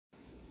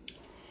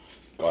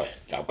Coi,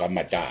 tao có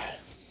mà trả.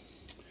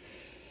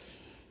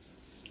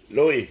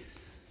 Lui.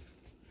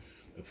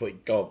 Foi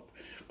top.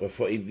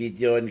 Foi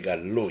video ni ka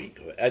lui.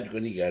 Ad ko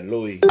ni ka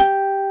lui.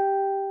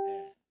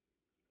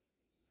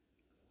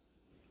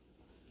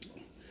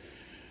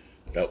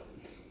 Tao.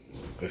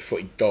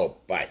 Foi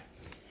top pai.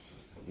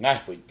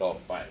 Ngah foi top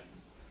pai.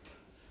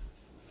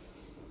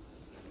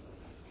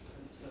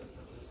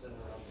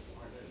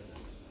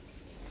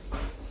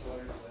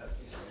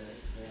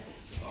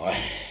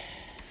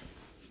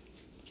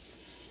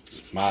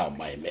 Mau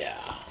mai mea.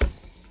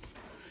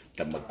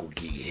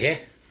 Tamakuki he.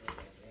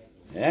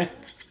 Eh?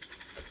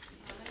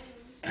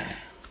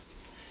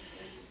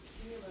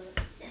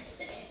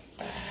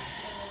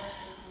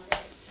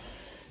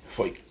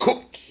 For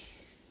cook.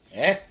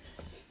 Eh?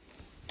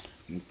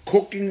 I'm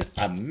cooking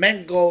a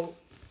mango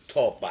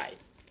TOPAI.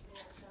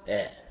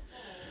 Eh?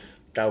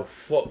 Tao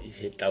fo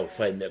tao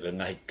fai me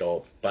ngai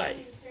TOPAI.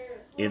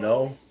 You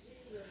know?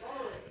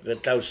 Cái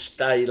tao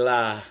style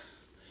la.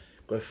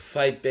 Cái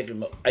fai pe cái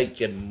ai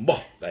cái mo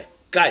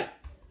cái.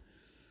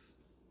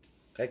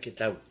 Cái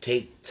tao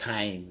take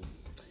time.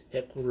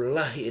 He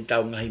kulahi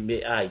tao ngai me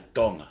ai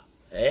tonga.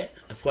 Eh?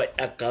 Foi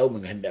a kau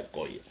mengai me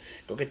koi.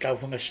 Có cái tao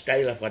phong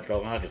style la fa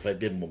tonga cái fai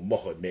pe mo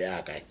me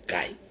a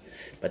cái.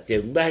 Và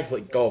tiếng bay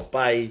foi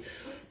TOPAI,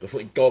 cái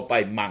foi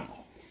TOPAI mang.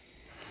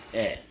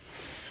 Eh.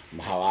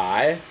 Mà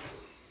ai?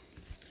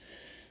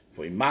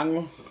 Foi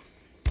mang.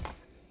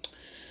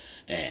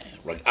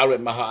 Rồi awe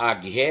maha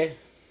agi he.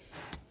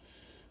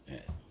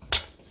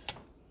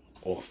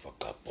 Oh,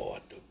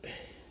 whakapoto pe.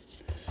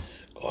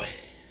 Oi.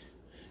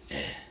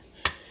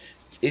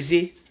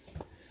 Isi,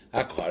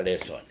 ako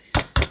aleson.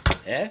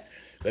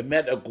 Cái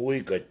mẹ đã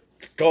cúi cái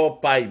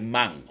TOPAI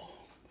mang.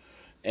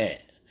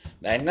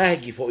 Này ngay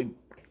ki foi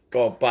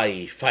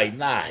TOPAI fai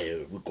na he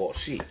ko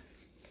si.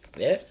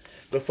 Cái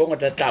phong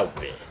ta tau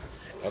pe.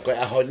 Cái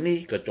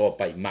ahoni cái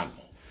TOPAI mang.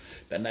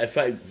 Cái này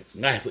fai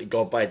ngay foi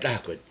TOPAI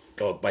ta cái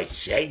TOPAI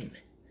sein.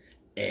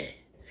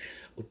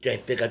 Utai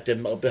pe ka te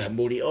mau pe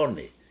muri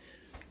one.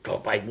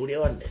 TOPAI muri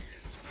one.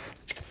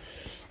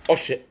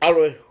 Ose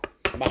aloe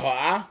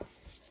maha.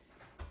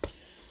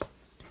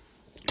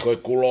 Koi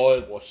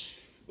kuloi was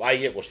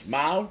vai was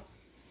mau.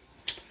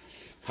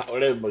 Ha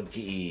ole mo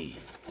ki.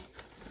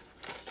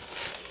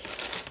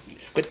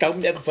 Cái tao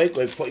nghe phải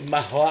coi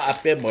maha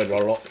ape mo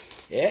lolo.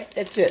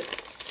 That's it.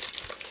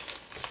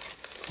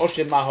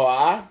 Ose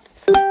maha.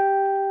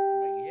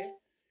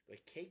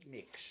 Cake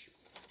mix.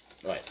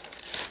 Right.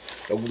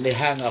 Tong ni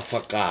hanga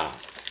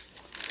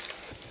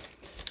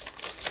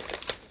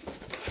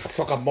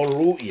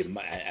fakamolui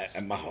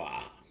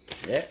maha.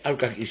 Au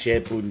ka ki se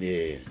pu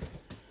ni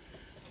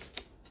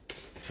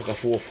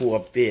fakafuafua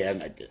pe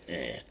anga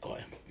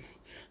coi.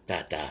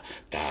 Ta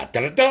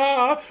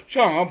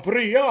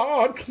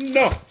Chambrian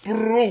na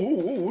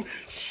bro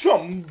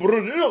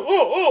Chambrian.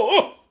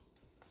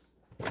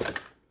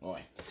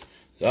 Oi.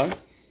 Xong.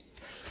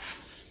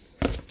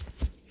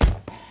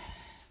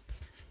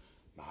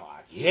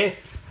 Yeah.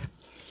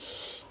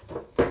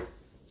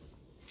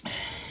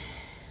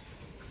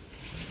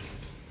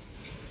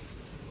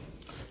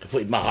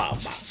 Foi maha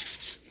ma.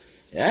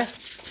 Yeah?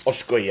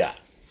 Oskoya.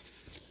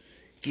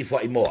 Ki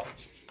foi mo.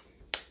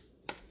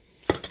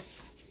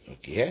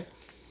 Okay.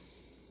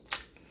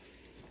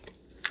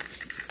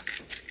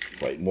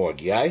 Foi mo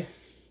giai.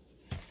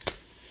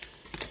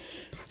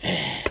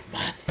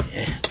 Man,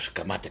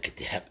 skamata que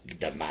te hak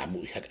da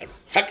mamu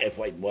hak e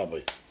foi mo mo.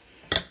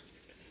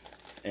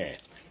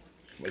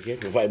 Mas que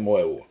vai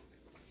moer.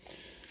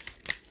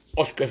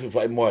 Oscar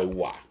vai moer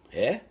wa,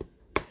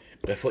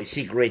 Que foi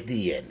secret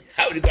dien.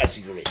 How do you got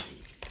secret?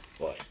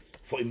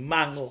 Foi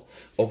mango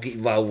o que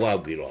vai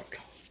giloto.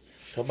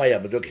 Só mai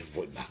abdo que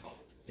foi mango,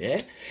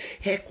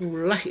 He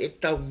kulahi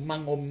etau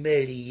mango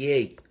meli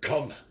e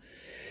tonga.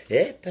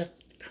 Ta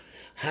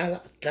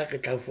hala ta que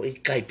tau foi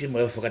kai pi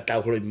mo fa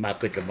tau hoi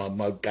mako te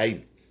mau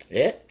kai.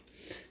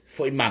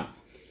 Foi mango.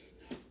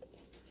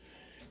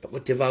 Ko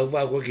te vau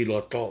ko ki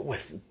loto,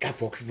 ta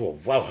fo ki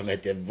vau hanga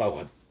te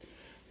vau.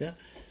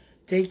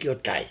 Take your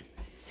time.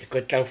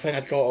 Ko tau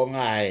whanga tō o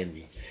ngāi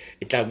ni.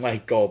 E tau ngahi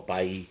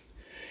TOPAI.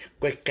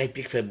 Ko kai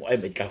pik whai mo ai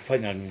me tau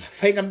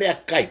whanga mea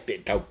kai pe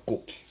tau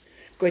kuki.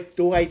 Ko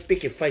tō ai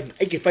pik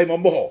ai ke whai mo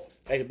moho.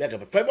 Ai ke mea ka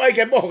whai mo ai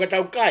ke moho ka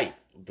tau kai.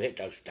 Pe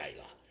tau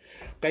staila.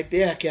 Kai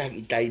pēha ke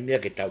haki tai mea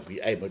ke tau ki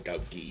ai mo tau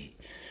ki.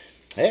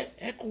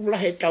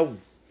 Kulahe tau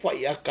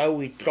whai a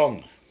kau I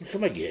tronga.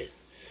 Sama ki he.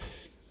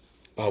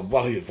 Pau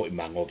wahi e foi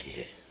mango ki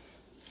he.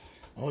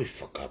 Oi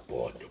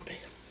whakapoto pe.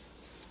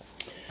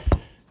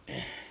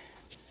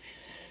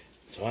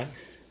 Soan,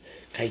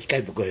 kai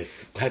ko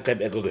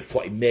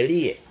foi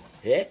melie,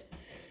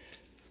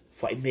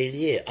 Foi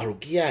melie alu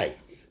ki ai.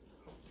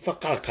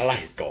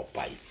 Whakalakalahi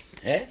TOPAI,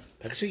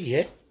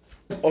 Pakasiki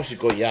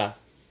Osiko ia.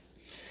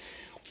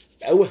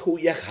 Aua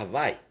hui ia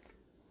Hawaii.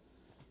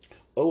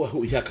 Aua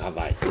hui ia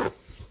Hawaii.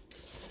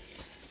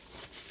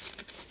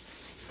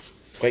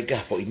 Koi ka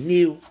foi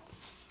new.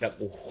 Dat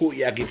hui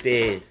ia ki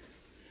pe.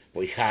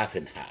 Foi half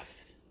and half.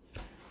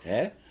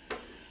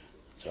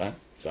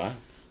 Soan.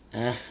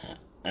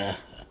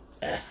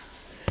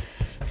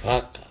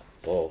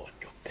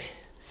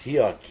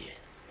 Sionki.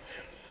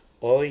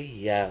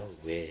 Oi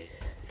Yahweh.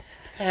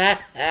 Ha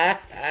ha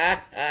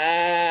ha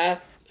ha.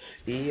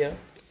 Ia.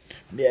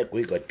 Mea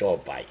kui ko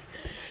TOPAI.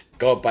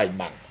 TOPAI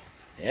mang.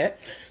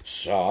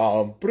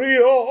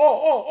 Sampriana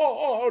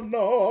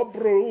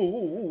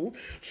bro.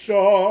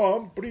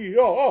 Sampriano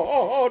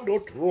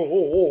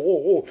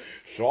tro.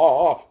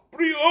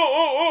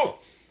 Sampriano.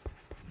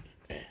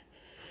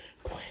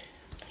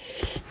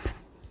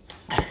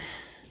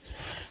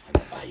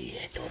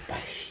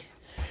 TOPAI.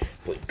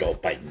 Pui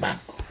TOPAI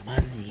mango.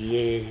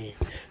 Manie.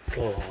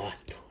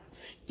 Toato.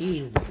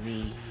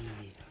 Iwi.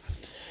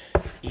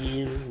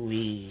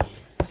 Iwi.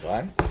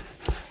 Soan.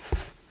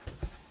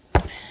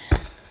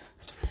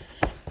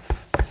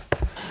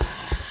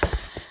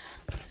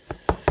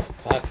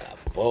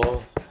 Fakapo.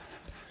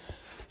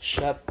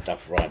 Shut the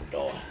front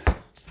door.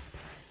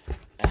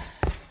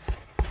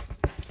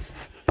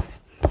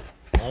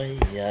 Oh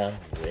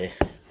Yahweh.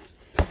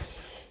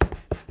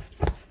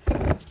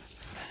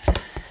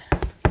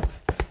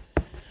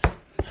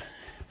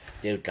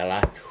 Teu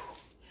talatu.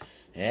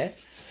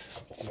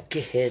 O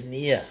que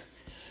renia.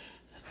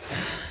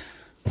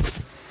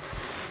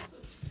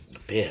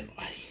 Peno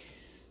ai.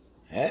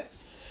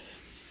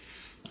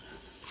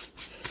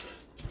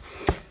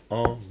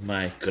 Oh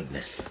my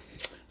goodness.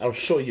 I'll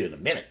show you in a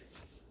minute.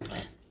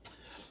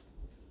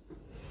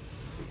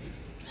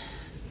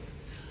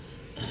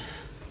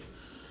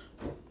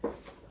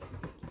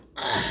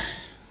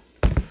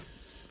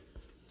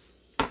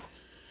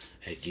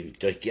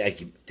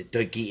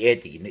 Toiki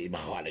eti ni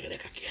mahoa le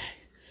kaki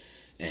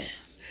ai.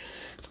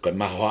 Ko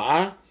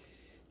mahoa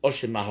o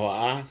se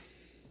mahoa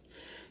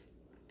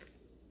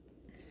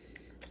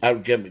I'll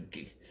get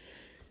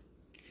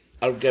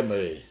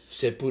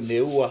se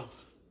pune ua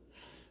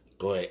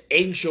ko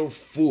angel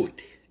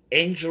food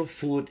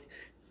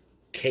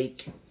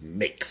cake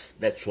mix.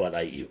 That's what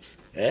I use.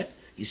 I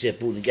se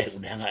pune ke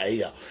unanga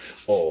ia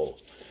o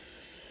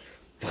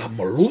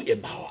pamolu e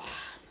mahoa.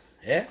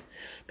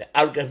 Pe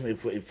alga me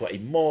for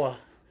imoa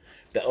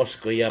pe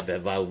osko ia pe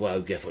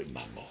vau ke for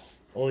mango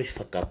oi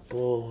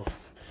fakapo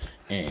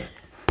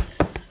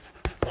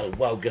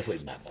vau ke for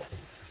mango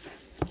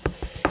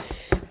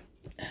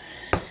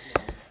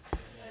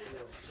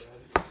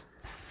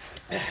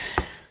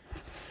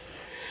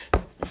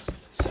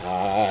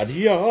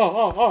saria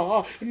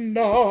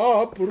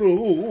na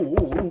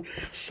pru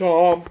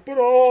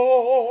sampro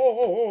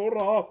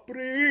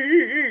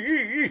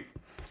rapri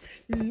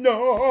na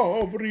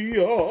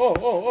bria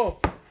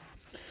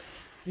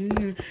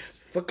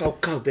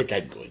Fakau pe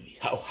tai koni.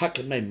 Hau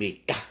hake mai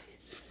me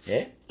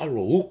kai.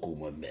 Alo huku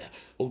mo mea.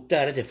 O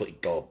tare te fwoi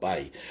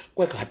TOPAI.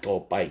 Koe ka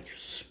TOPAI.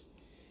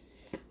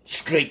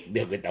 Straight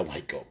mea koe tau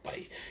hai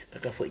TOPAI.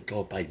 Kaka fwoi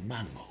TOPAI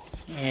mango.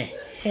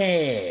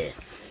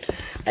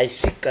 Ai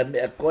sika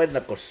mea koe na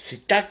ko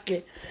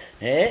sitake.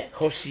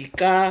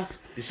 Hosika.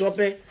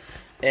 Pisope.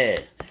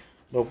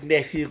 Mo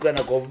nefiu koe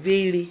na ko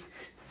vili.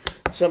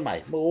 So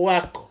mai. Mo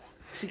wako.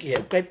 Siki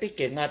heu kai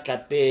peke ngata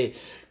pe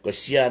ko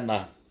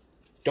siana.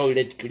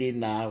 Toilet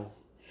cleaner,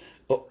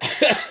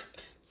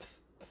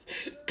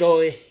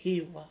 toe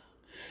hiva,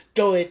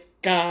 toe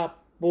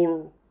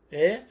tāpulu,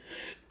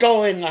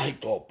 toe ngāhi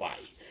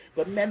TOPAI.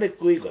 Ko meme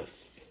kui koe.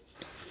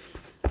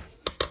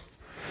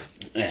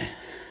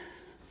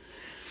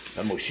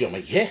 Ka mo sio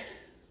mai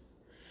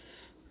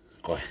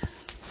koe.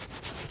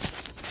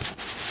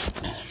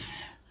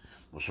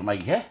 Mo sio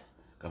mai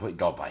ka fwoi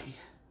TOPAI.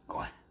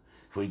 Koe.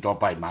 Fwoi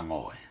TOPAI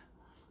mango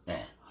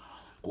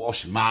Ko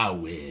os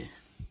mau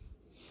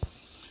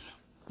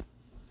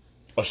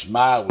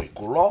Osmawe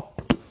kulo,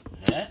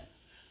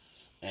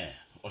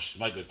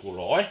 osmawe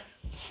kulo,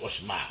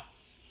 osmawe.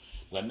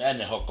 When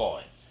ene hoko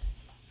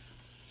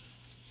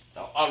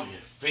Tau alge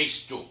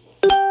face tu.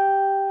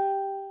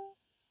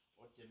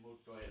 O te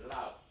muto e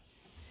lau.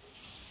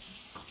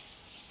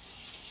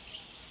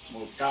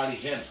 Mutari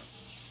hena.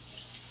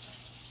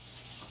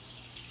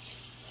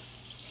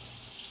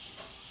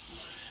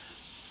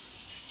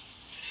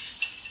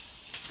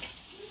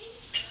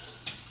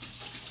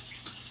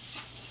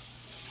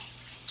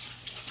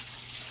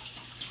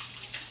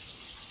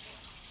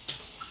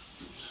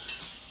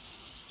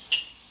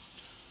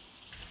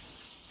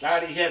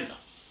 Tari hena.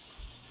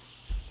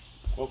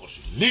 Koko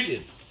si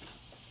lili.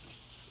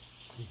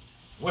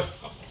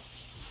 Welcome.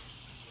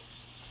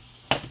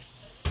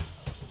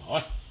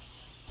 Oi.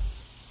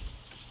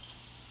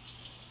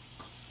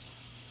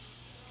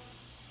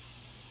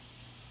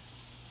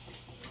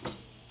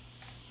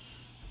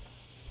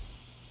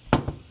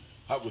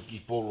 Hawe ki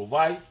polo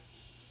vai.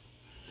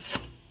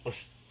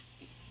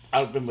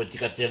 Alpe mo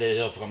tika tele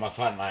heo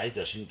whakamawhana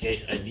just in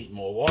case I need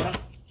more water.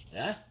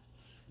 Yeah?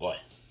 Boy.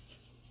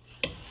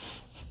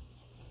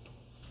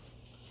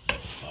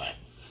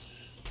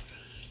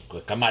 Ko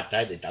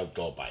kamata e tau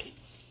TOPAI.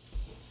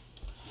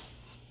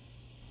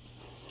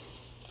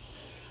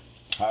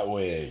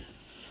 Hawe.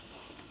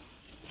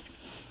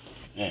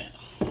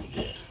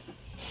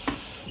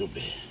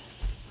 Tupe.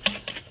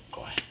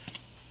 Koe.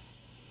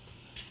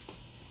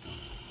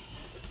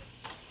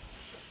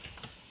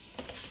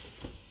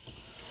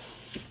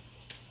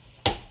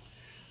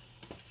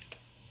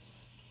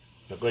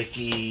 koe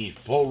ki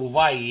polu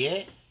vai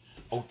e,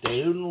 o te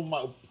unu ma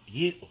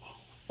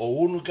o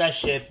unu ka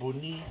se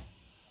puni,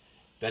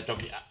 pe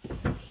toki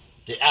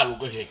te alu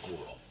koe he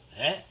kulo,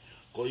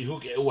 ko i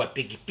huke ua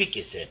piki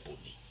piki se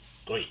puni,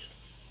 ko i.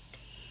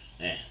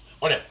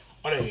 Ore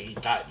i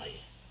tae mai e.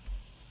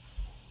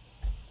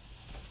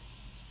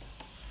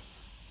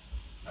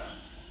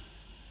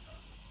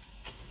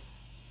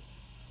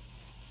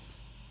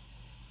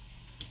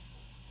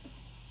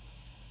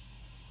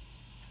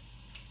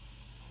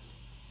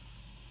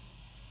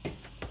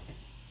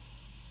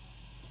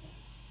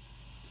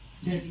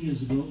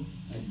 Years ago,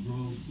 I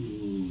drove to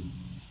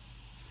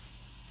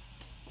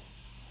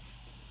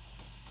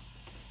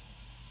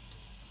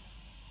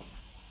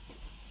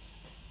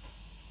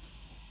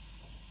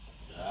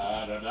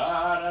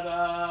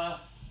Da.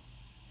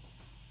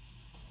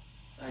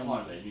 Come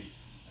on, baby.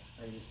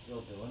 Are you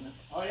still doing it?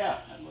 Oh yeah,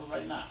 I'm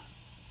right now.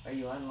 Are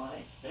you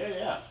online?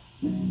 Yeah.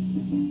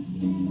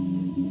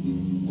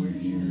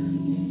 Where's your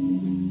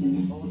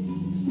phone?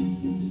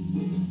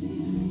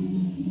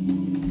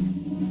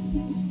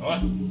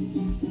 Oh.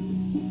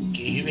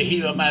 Ki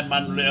hiwa mai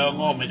manu leo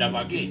ngō me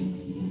tawaki.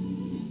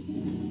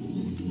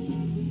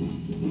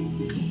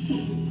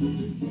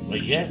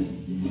 Right here.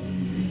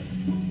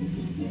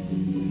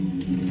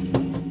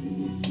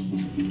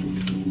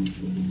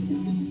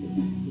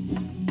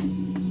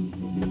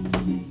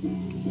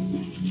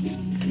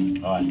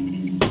 Alright.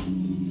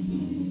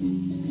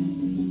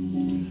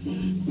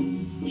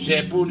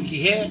 Se pun ki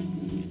he.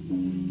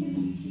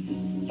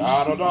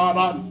 Da.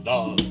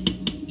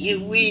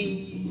 Iwi.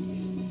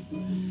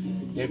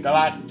 Te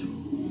kalatu.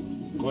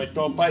 Koe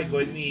tōpai,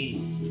 koe mi.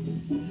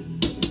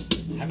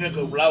 Hanga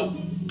koe lau.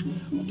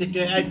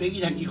 Te ai pe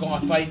ina ki konga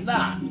whai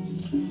nā.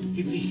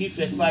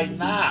 Hife whai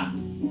nā.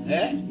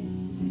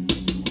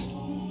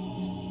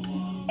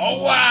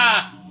 Owa!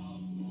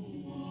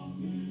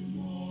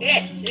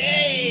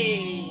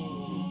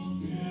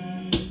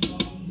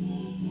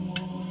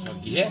 So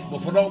ki he, mo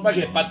whanau mai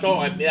he pato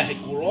ai mea he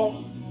kulo.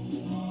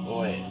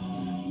 Oe.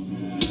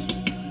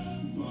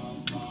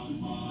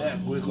 Mea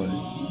kui koe.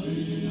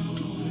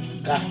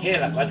 Ka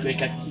hera ko atu e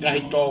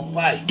kahi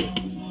tōpai.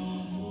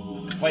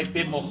 Whai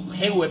pe mo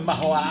heu e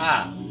maho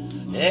a.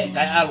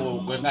 Kai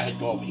alu koe ngahi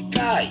tōpai.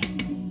 Kai.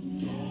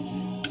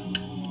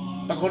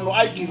 Pakono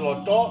ai ki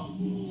loto.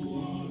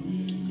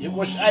 He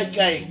was ai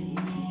kai.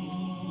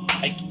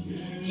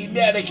 Ki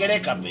mea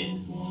reka pe.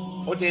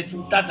 O te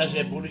tūtata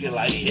se puri ke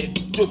lai he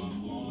tupu.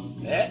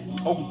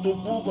 O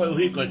tupu koe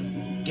uhi koe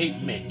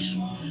Cape Mix.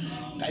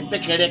 Kai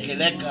peke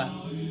reka.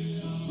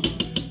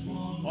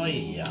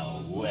 Oi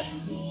ue.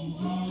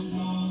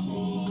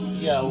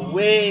 Ia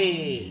we.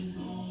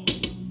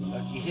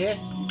 Aki he.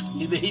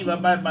 Hiwa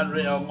mai man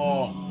re o ngō.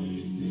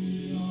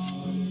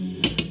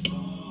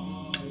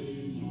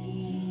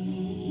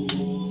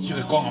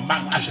 Suke konga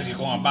mango. Asa ke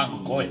konga mango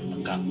koe.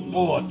 Ka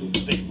pōtu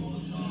pe.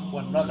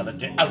 Ua naka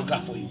te alu ka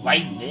fo I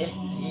waine.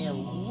 Ia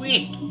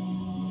we.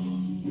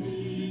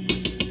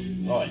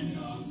 Oi.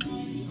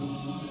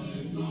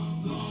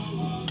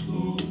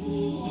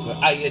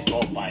 Ai e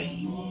tōpai.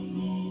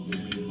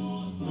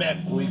 Mea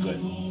kui koe.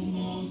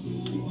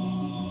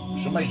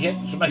 Sumai he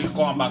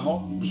konga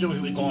mango.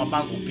 Sumai he konga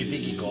mango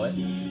pipiki koe.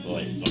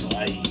 Oi, kono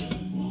ai.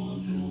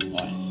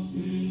 Oi.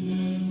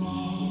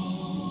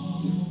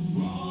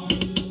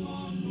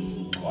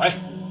 Oi.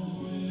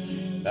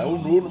 Ta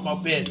unu mau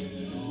pe.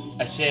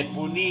 A se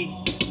puni.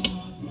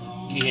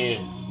 Ki he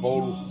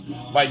polu.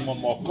 Vai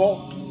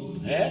momoko.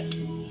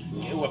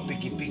 Ke ua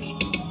piki.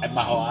 E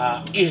maho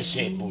a. I he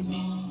se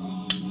puni.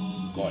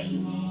 Koe.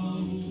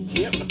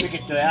 Kia ma peke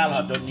te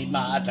ala to ni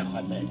maata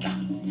koe mea.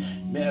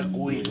 Mea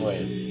kui koe.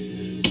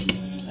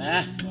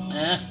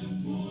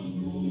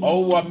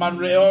 Oua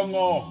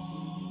manreongo.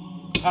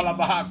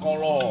 Halabaha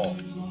kolo.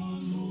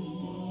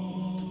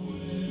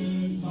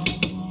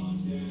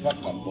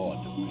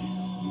 Whakapoto.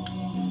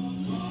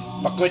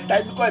 Pa koe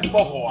taimi koe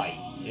moho ai.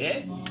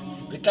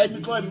 Koe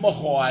taimi koe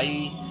moho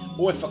ai.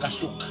 Oe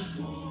whakasuka.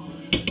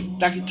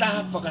 Taki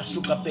taha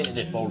whakasuka pe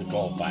ne polu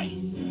tōpai.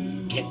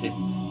 Ke te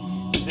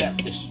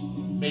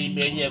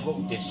meri e ko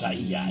te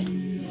sai ai.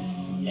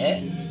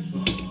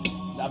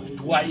 La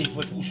tuai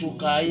foi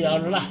fusuka ai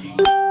ala.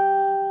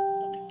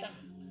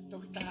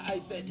 Toki ta ai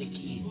pe te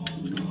ki.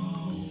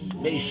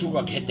 Me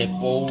suka ke te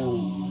polu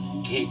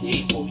ke te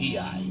iko I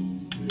ai.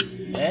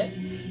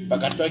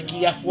 Paka toi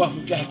ki afu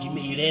ka ki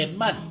me le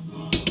man.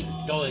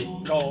 Toi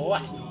toa.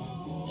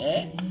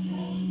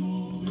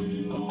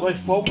 Koe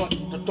foma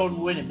to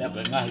tonu ene me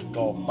ka ngahi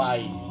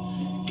tōpai.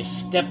 Ke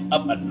step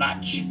up a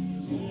notch.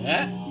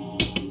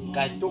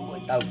 Kai tuko e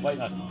tau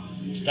whainga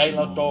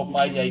staila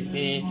tōpai ai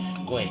pe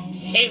koe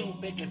heu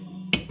pe ke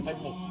whai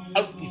mo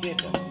auki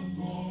heta.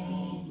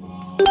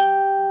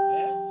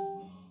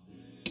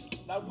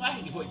 Tau ngahi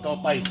ki whai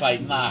tōpai whai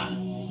nā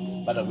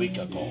but a week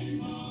ago.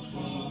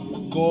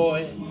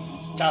 Koe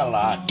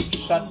tala atu,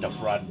 shut the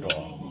front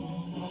door.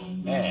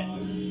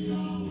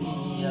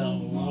 Ia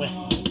we.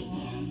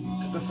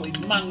 Koe whai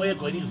mango e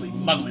koe ni whai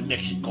mango e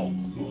Mexico.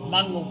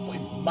 Mango whai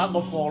mango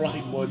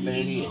wholahi moe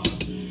meri e.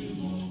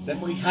 Pe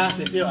po I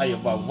hafe peo ai o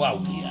wau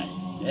ki ai.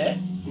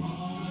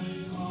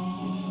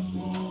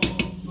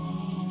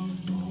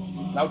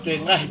 Nau te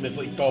ngahi me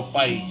fo I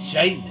tōpai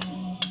saine.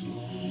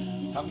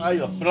 Hanga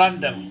ai o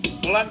planda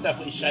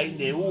fo I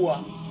saine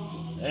ua.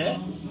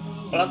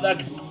 Planda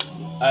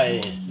ai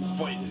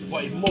fo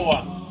I moa.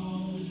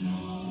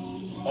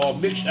 O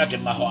mix ake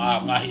maho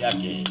a ngahi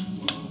ake.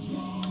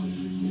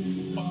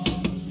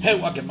 Heu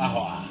ake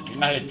maho a, ke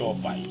ngahi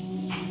tōpai.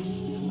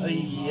 Ai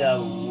ia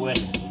ue.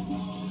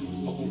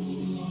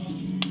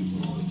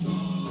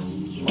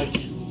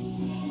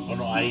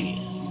 Ono ai.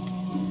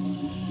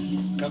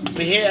 Ka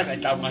pehea ka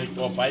tau ngahi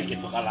tōpai ke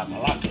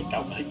whakalaka ke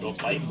tau ngahi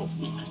tōpai mo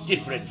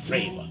different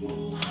flavor.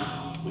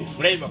 Kui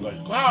flavor koe.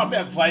 Ko hao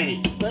mea kwhai.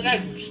 Koe kai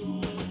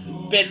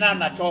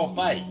penana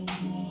tōpai.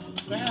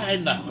 Koe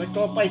haena. Koe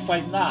tōpai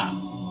whai nā.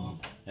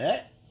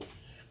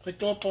 Koe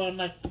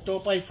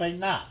tōpai whai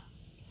nā.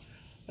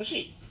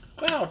 Kasi,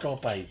 koe hao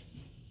tōpai.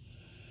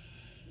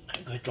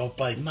 Koe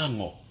tōpai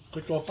mango.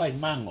 Koe tōpai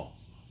mango.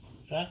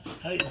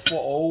 Hai fo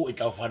ou I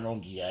tau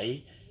whanongi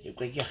ai. E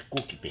koe kia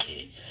kuki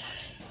pehe.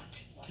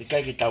 Te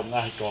kai ki tau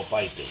ngahi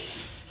tōpai pehe.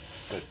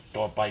 Koe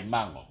tōpai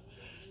mango.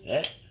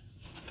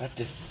 Ka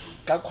te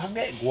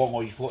kaukange e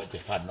guongo I fo e te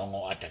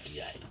whanongo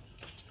ataki ai.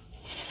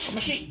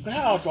 Kamasi, koe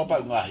hao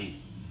tōpai ngahi.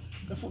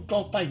 Koe fu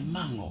tōpai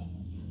mango.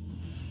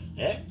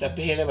 Te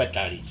pehe lewa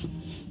tari.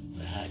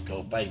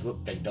 Tōpai hup,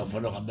 te tau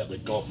whanonga mea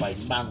koe tōpai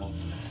mango.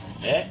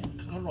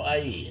 Kono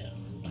ai ia.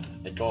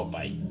 E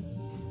tōpai.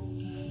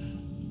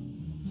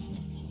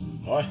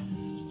 Hoi.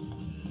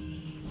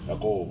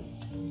 Ako.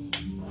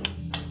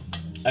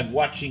 I'm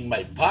watching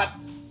my pot.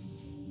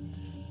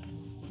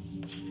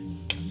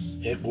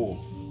 Eko.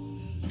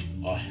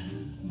 Hoi.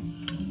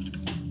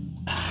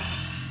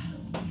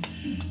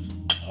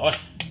 Hoi.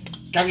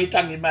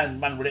 Tangi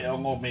man ule o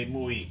ngō me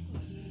mui.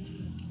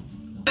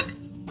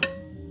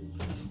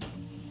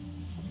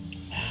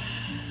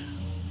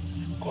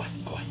 Koe.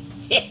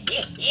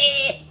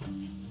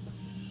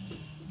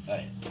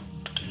 Hoi.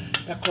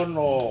 Ka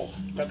kono,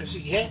 ka kasi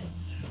he.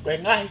 Koe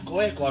ngahi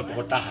koe koe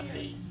toko taha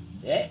pe.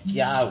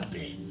 Kia au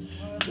pe.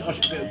 Kia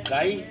osi pe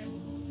ukai.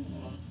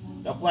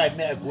 Ka koe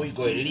mea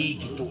koe li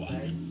ki tua.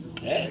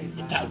 E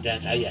tau te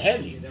atai a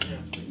heli.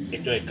 E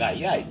toi kai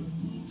ai.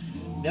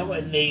 Mea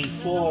koe nei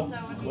fō.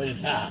 Koe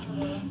ha.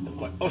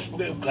 Koe osi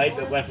pe ukai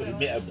pe koe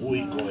mea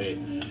koe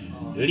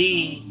li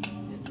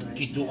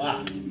ki tua.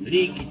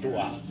 Li ki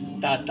tua.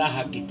 Tā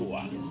taha ki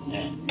tua.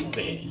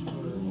 Pehe.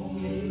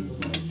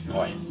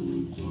 Koe.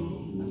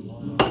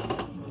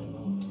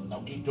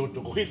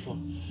 Tutu kuhifo.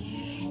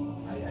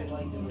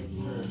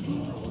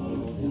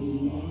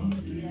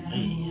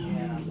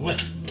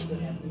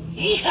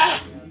 Iha.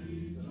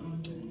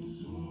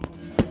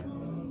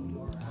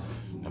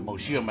 Na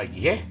mausio mai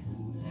ki he.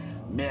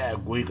 Mea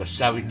kui ka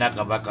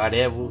savinaka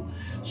wakarevu.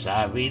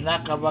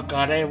 Savinaka.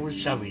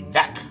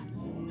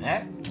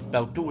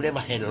 Tau tu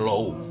lewa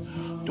hello.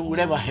 Tu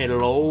lewa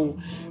hello.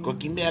 Ko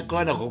ki mea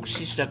kona ko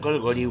sista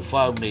kona ko liu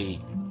whau mei.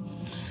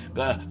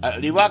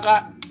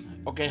 Liwaka.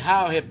 Okay,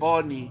 hao he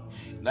poni.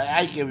 Like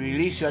I can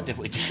release you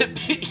for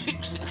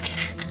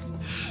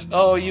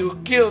Oh, you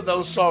killed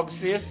those songs,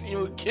 sis.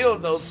 You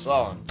killed those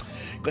songs.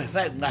 Koe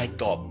whai ngai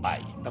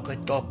tōpai. Pa koe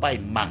tōpai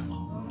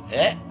mango.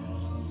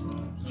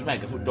 Sumai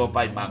ka fu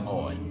tōpai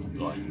mango oi.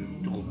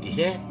 Tuku ki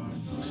he.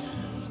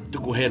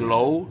 Tuku he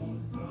lou.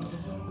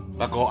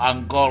 Pa ko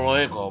angkolo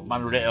e ko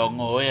manu re o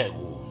ngō e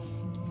ku.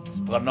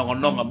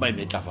 Whanonga mai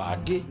me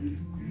tawhaaki.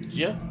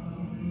 Yeah.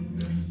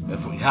 Me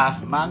fu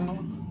half mango.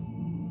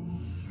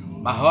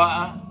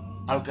 Mahoa.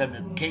 I'll get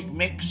a cake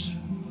mix.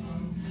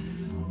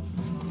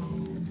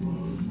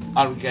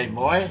 I'll get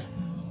moe.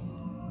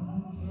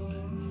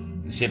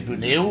 Se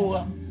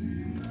puneua.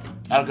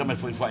 I'll get me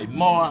fui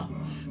moa.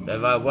 Pe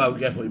va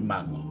get fui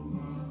mango.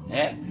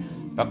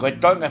 Pa koe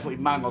tonga fui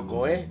mango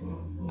koe.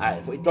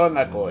 Ai, fui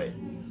tonga koe.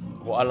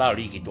 Ko ala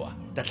riki toa.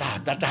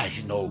 Tata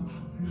he sino.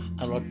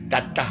 Alo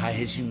tata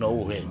he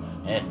sino he.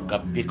 Ka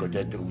piko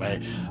te tu mai.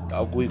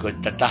 Ka kui ko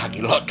tata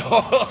ki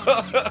loto.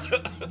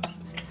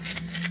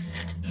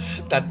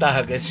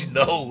 Tata ke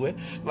sino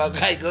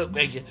makai ko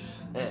ke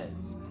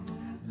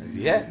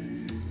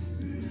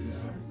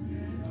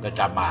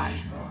Ka mai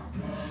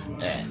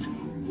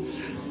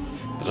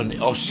Kon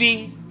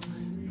osi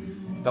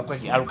ka ko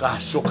ki aluka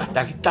suka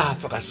takita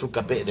fa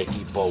suka pe de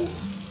ki pou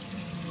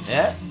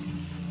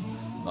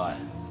Rồi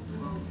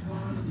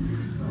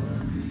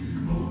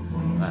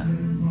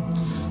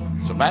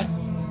Sampai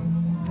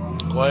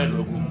Koe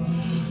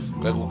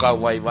ku kau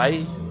vai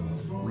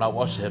na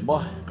was he mo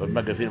ko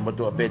ma ke film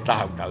to pe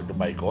ta ta to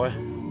mai ko e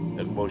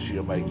mo si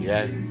mai ki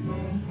ai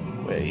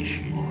where is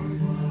she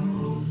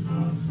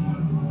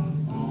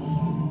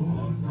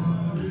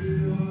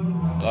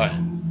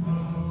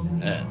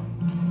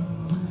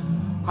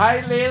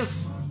hi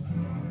Liz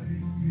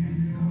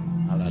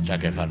ala cha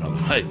ke fa no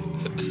mai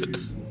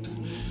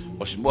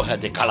o si mo ha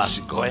de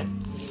clásico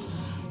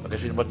ma ke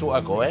film to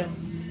a ko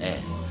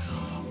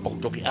o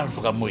to ki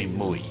alfa muy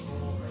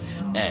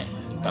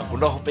ta ku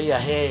no pe ya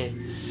he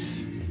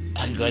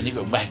Ani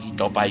ko mai ki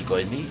tōpai ko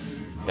ni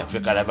Pea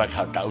whekarawa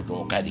ka tau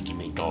tō kari ki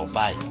mei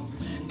TOPAI.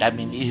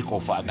 Tamini ihi ko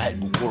whaangai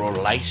ku kuro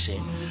laise.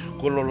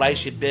 Kuro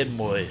laise pe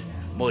moe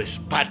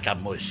pata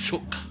moe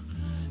suka.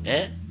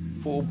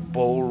 Full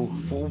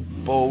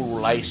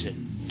bowl laise.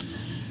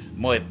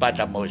 Moe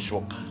pata moe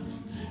suka.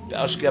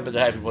 Pea oskia pata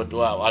haifi mo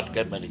tua o atu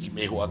kemani ki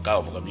mei hua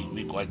kau whaka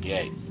mi koa ki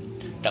ai.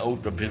 Ta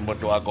uto pin mo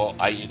tua ko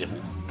ai ene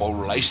full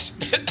bowl laise.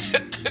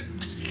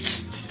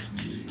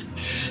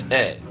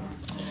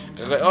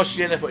 Kaka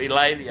osi ene fo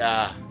ilaili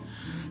a...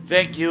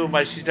 Thank you,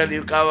 my Sita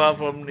Liukawa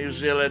from New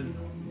Zealand.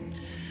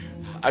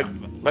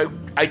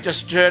 I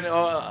just turned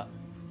on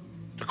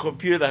the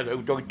computer.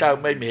 Tôi tao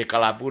mấy mẹ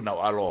kalapu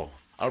nào alo.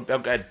 Alo béo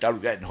cái tao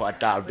cái hoa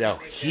tao béo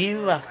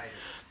hiva.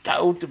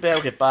 Tao tu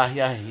béo cái pa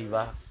ya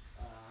hiva.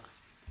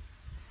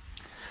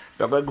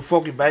 Béo cái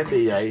foki mai bé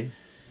vậy.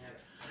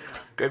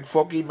 Cái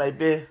foki mai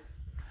bé.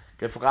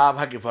 Cái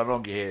fakavaha cái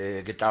farong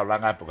cái tao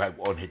langa porque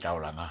on he tao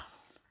langa.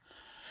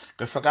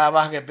 Cái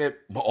fakavaha cái bé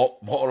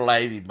mo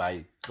lai vi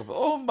mai.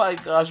 Oh my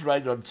gosh,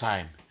 right on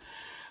time.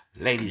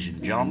 Ladies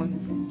and gentlemen,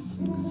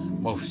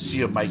 mo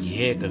sia mai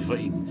he ka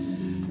foi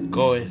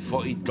koe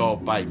foi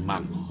TOPAI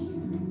mango.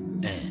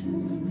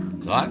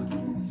 Right?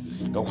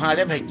 Kau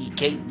hale mai ki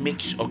cake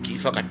mix o ki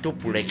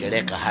whakatupu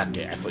leka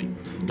hake a foi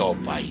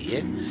TOPAI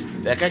he.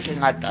 Peka ke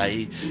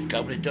ngatai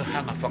ka ure te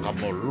hanga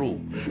whakamolu.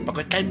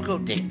 Paka time ko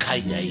te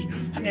kai ai.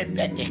 Hanga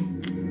te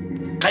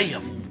kai a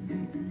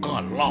ka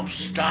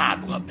lobster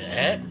buka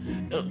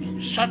me.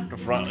 Shut the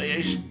front.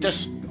 It's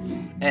just...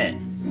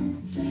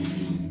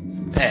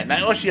 na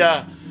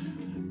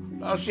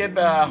osia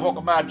ba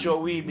hoka ma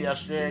Joey mi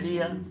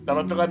Australia,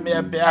 pero toka me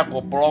pe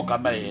ako bloka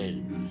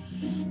mai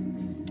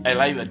e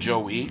live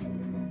Joey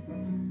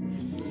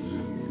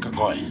ka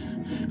koe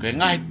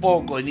ngai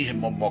poko ni he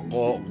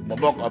momoko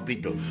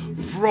apito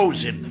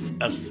frozen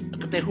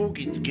ka te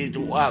huki ki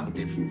tu a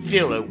te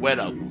feel it wet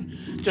out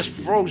just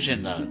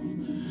frozen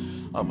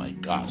oh my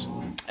gosh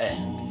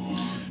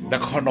ba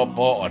kono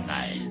po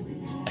onai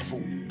e fu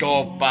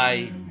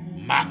TOPAI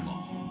mango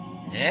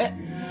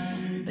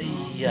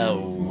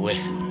Yawe,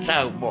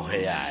 tau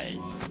mohe ai.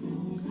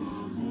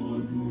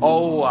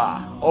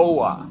 Oa.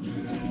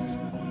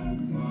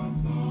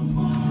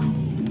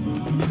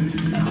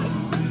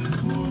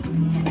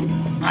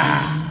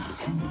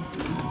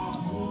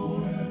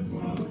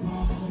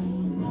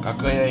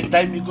 Kaka e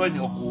taimi koe ni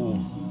oku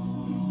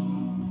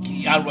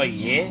ki awa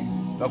i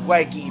ka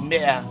koe ki i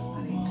mea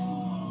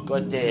ko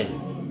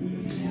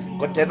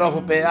te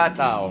noho pe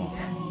atao.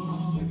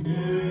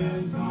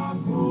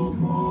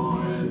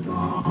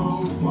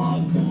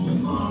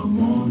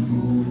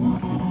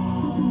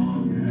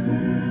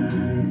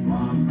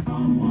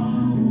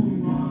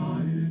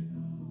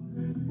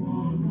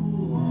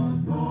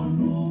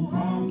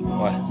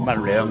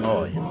 Man leo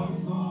ngoi.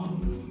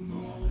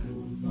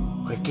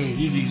 Koe ke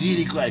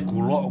riri koe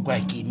kulo koe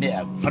ki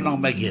mea whanau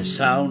mai ki a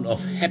sound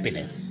of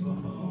happiness.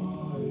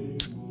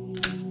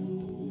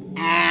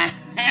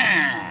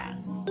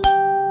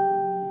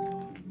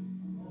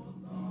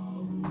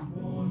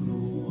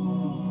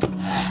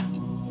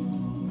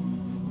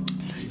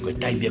 Koe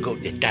taimia ko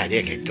te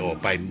tare ke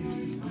TOPAI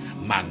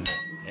mango.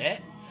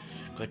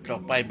 Koe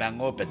TOPAI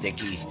mango pa te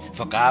ki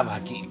whakaava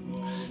ki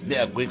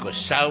mea koe ko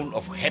sound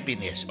of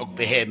happiness o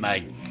pehe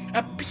mai.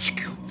 A pitch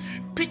Q.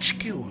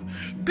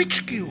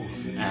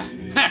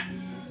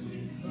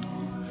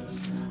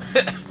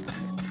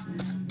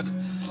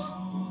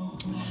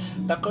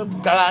 Ta koe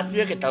talatu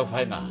ke tau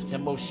whainga, ke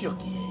mau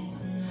sioki.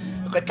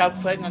 Koe tau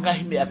whainga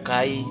ngahi mea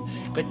kai,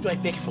 koe tuai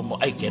peke fo mo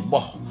ai ke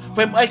moho.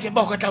 Whai mo ai ke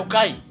moho ka tau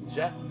kai,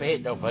 pehe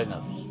tau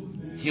whainga.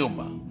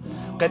 Humor.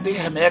 Koe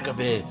peke mea ka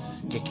pehe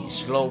ke ki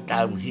slow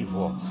down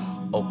hifo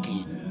o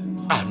ki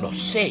ano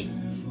sei,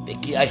 pe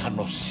ki ai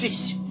hano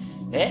sisi.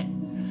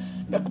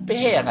 Peko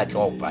pehe anga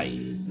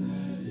TOPAI.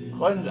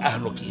 Koe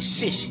ano ki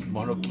sisi,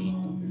 mono ki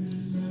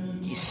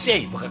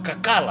sei,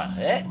 whakakakala,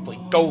 poi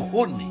tau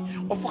huni.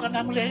 O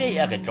whakanamulele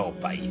aga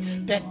TOPAI.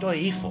 Pea toi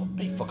ifo,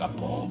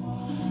 whakapo.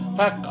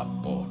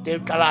 Hakapo, te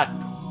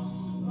talatu.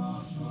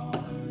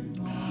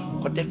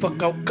 Ko te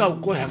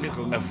whakaukau koe hangi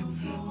ko ngau.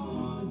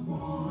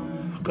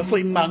 Ko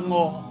whai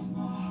mango.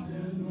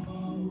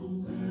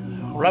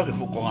 Rau ke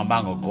whukonga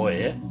mango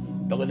koe,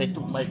 Peko ne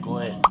tuk mai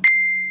koe.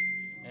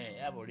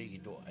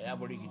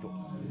 Aboliki to.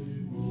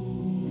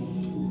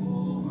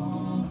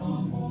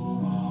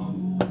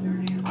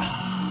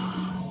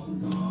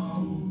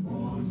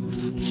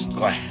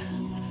 Koe.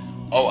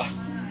 Oa.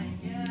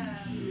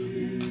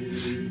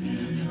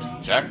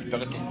 Jan,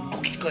 peko te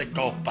kuki koe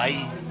TOPAI.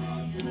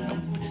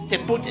 Te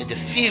pute te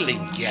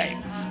feeling ki ai.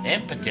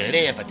 Pa te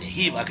lea, pa te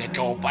hiwa ke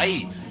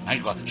TOPAI. Ai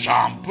koe,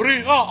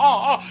 sampri,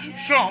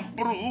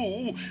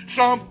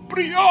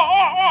 sampri,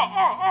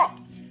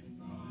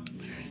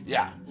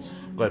 Yeah.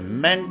 Koe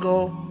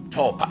mango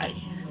TOPAI.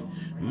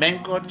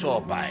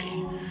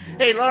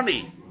 Hey,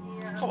 Lonnie.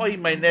 How are you,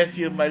 my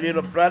nephew, my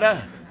little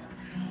brother?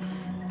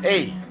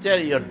 Hey, tell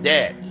your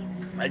dad.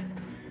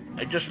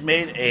 I just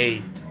made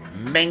a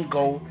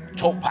mango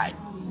TOPAI.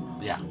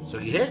 Yeah, so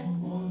you hear?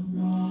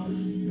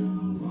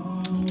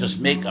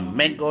 Just make a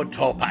mango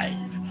TOPAI.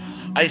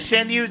 I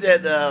send you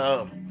that.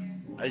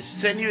 I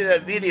send you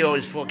that video.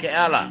 Is for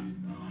Keala.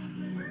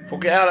 For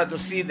Keala to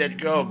see that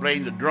girl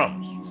playing the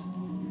drums.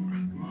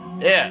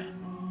 Yeah.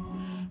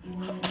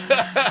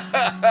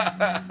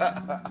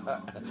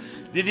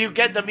 Did you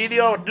get the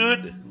video,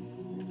 dude?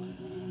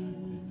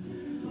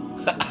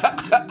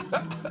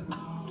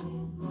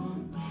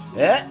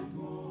 Yeah.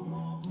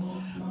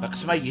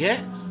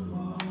 Yeah.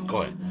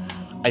 Go ahead.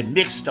 I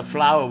mixed the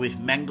flour with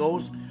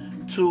mangoes,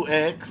 2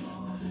 eggs,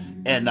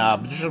 and yeah.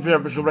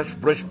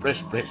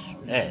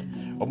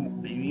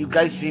 You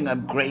guys think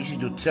I'm crazy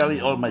to tell you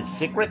all my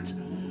secrets?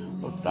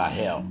 What the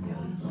hell?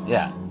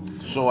 Yeah.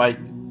 So I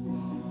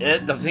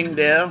add the thing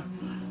there,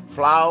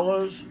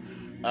 flowers,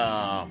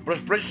 and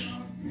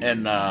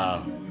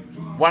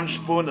 1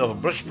 spoon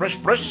of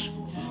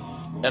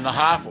and a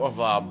half of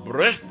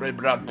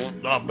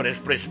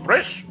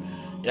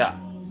yeah.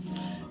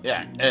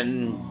 Yeah,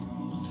 and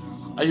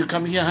are you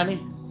coming here,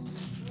 honey?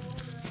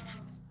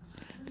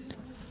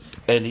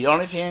 And the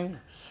only thing,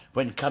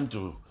 when it comes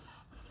to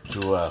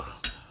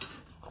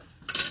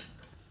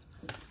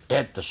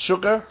add the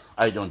sugar,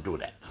 I don't do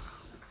that.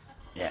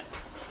 Yeah.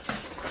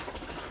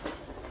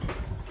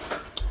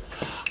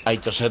 I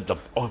just have the,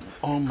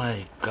 oh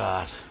my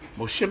God.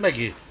 Must you make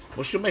it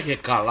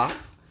color?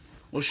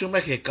 Must you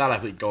make it color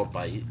with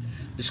TOPAI?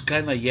 It's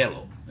kind of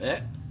yellow,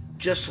 eh?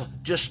 Just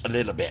a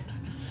little bit.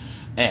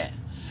 Eh.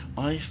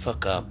 I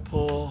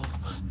faka'ali'ali,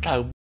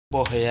 tau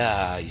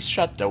bohea,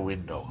 shut the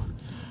window.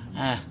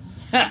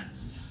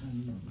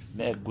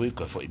 Me gui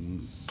ko foi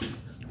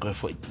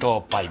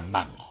TOPAI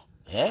mango,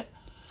 eh?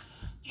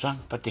 Sang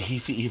pate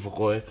hifi I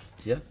fokoe,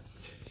 yeah?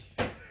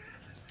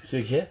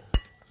 See here?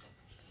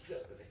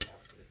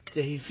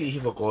 Te hifi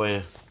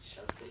fokoe.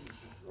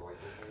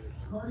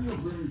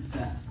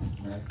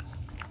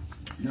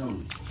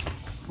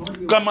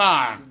 Come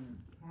on!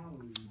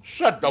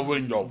 Shut the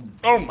window.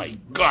 Oh my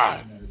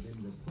God!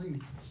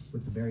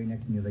 With the very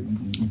next meal that you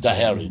eat. What the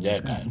hell is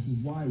that guy?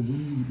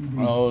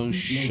 Oh,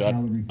 shut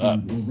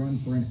up. Run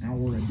for an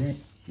hour a day.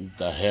 What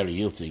the hell do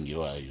you think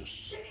you are?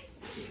 He's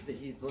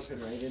looking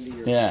right into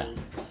your Yeah.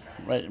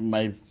 food.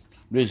 Right,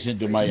 listen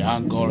to my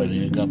uncle and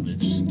here comes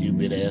this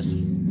stupid ass.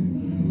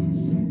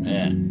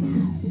 Yeah.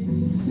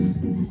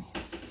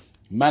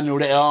 Manu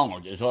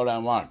Leon, that's all I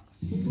want.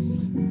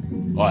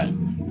 Go ahead.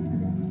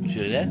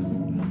 See that?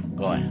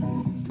 Go ahead.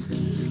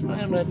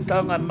 I'm not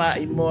talking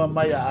about more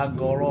my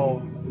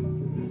uncle.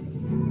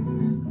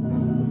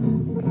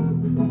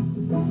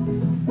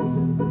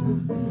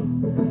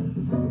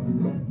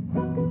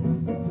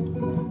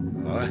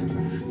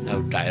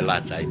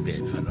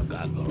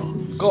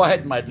 Go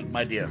ahead, my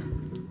dear.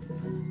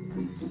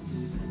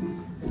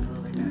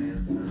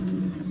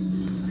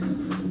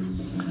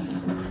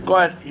 Go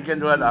ahead, you can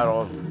do it,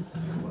 Arrow.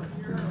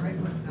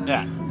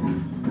 Yeah,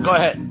 go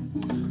ahead.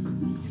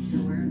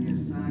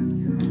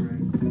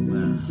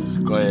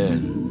 Go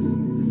ahead.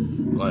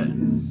 Go ahead.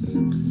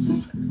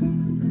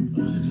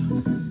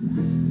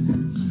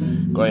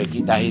 Go ahead,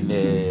 kita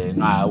hine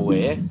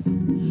ngaahi.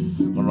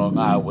 Kono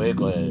ngaahi,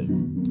 go ahead.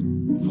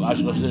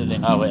 Asko sini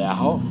ngaahi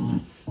aho.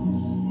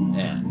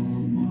 Yeah.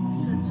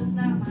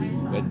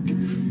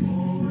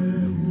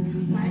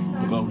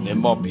 Ne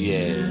mopi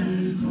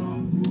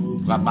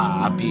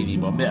kama api ni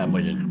mo mea mo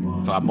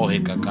fa mohe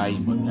kakai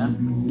mo ya.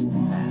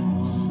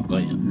 Go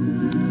ahead.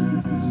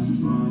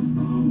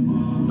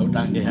 No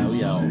tang de hau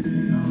yao.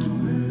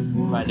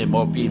 Fa ne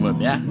mopi mo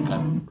mea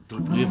to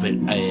give it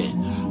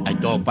I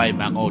TOPAI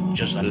mango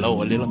just a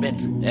little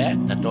bit. Yeah,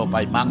 the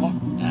TOPAI mango.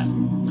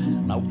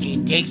 Now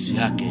it takes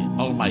hake.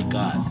 Oh my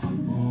gosh.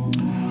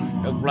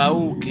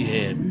 Rau ki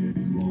he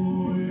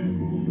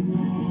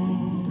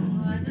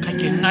kai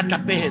ke ngata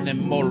pehe ne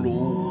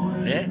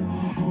molu, eh?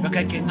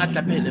 Kai ke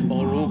ngata pehe ne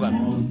molu ka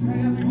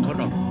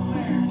kono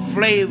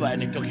flavor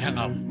and it took hang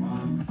out.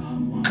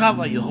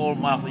 Cover your whole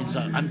mouth with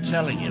that. I'm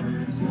telling you.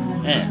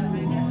 Eh?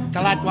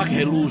 Talat wak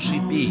he lu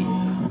sipi,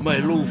 mo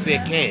lu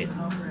feke.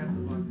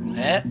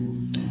 Eh?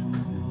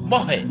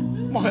 Mohe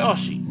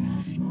osi.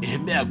 E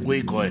mea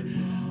gui koe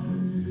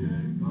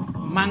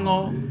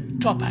mango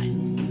TOPAI.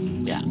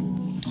 Yeah.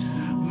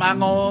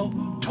 Mango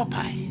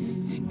TOPAI.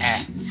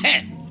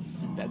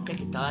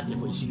 Kaki tate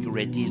foi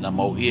security na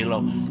mau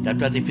hilo.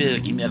 Tata te fere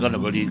ki mea kono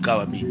kori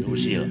kawa mi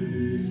usio.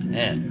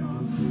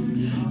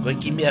 Koe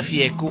ki mea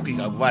fie kuki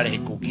ka wale he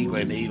kuki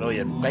koe ne ilo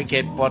ia. Kai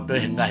ke poto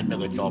he ngahi me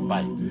koe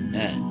TOPAI.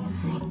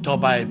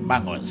 TOPAI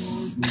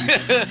mangos.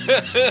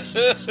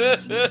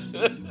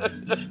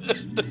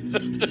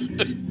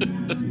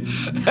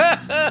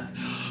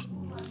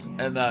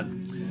 And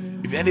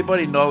if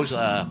anybody knows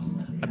a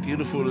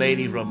beautiful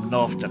lady from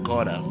North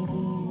Dakota,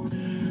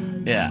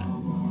 yeah,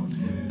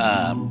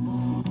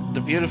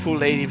 the beautiful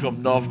lady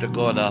from North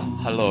Dakota,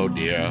 hello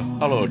dear,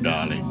 hello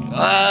darling.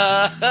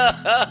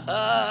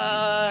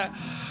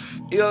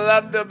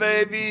 Yolanda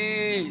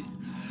baby,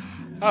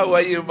 how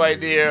are you my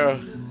dear?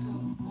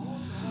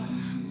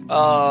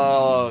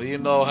 Oh, you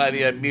know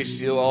honey, I miss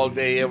you all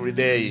day, every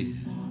day.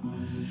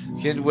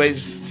 Can't wait to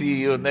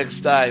see you next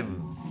time.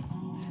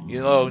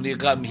 You know, when you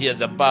come here,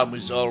 the bomb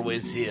is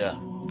always here.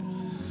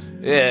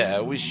 Yeah, I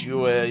wish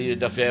you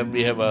and the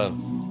family have a,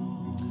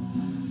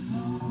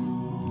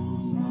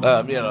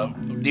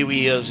 New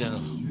Year's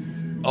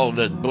and all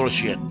that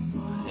bullshit.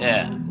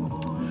 Yeah,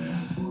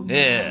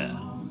 yeah.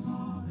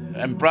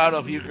 I'm proud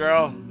of you,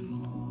 girl.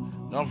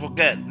 Don't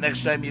forget,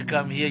 next time you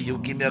come here, you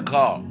give me a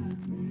call.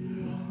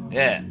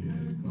 Yeah.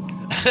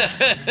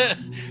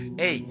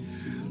 Hey,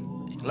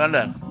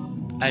 London,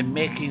 I'm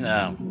making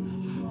a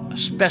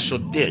special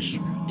dish.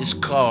 It's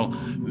called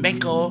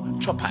mango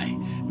TOPAI.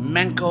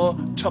 Mango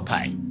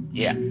TOPAI.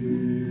 Yeah.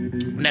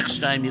 Next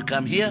time you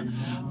come here,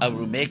 I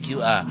will make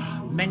you a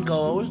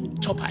mango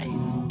TOPAI.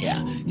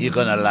 Yeah. You're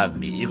gonna love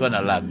me. You're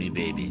gonna love me,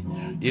 baby.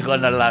 You're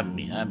gonna love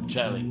me. I'm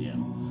telling you.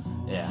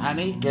 Yeah,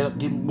 honey,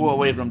 move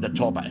away from the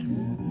TOPAI.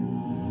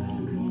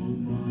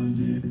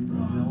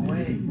 No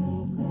way.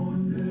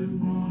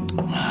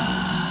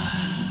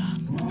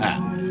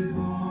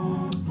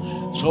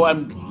 So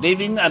I'm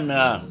leaving.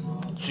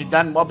 She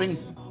done mopping?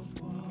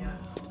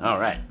 All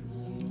right.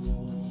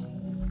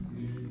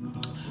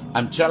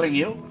 I'm telling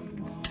you,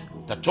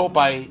 the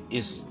TOPAI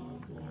is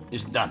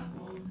done.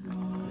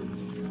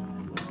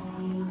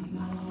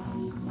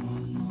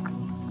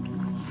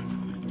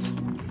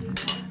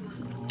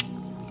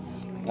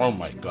 Oh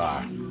my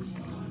God.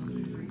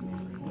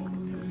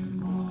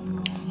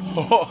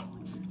 Oh.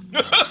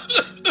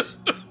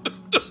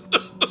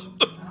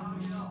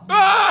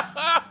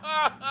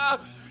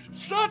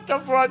 Shut the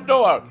front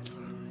door.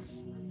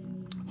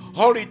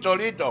 Holy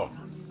Toledo.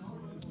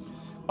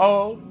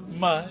 Oh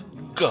my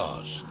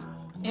gosh.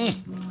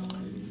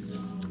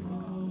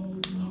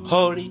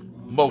 Holy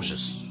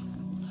Moses.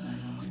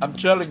 I'm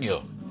telling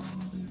you.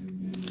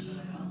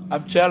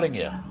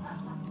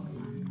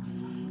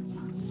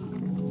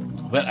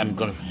 Well, I'm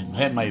going to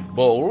have my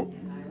bowl.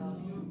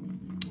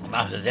 And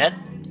after that,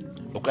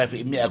 okay,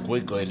 if me ako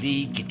ko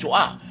li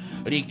kitua.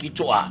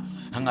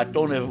 Hanga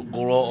tone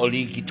golo o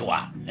li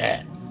kitua.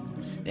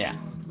 Yeah.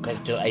 Kaya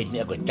to ay me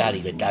ako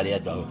tali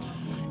ato.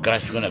 Kaya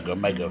siguro ko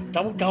may ko.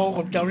 Tao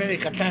ko le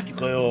katati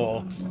ko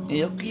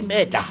yo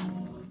kimeta.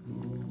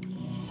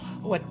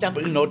 What that,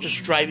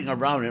 just driving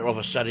around and all of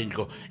a sudden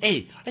go,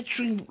 hey, let's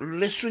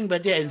swing by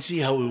there and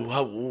see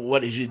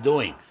what is he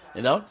doing,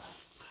 No.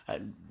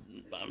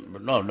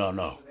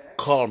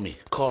 Call me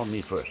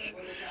first.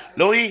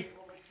 Louis,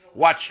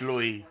 watch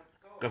Louis.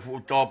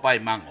 Kafu TOPAI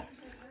mango.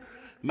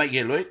 Make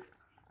it Louis.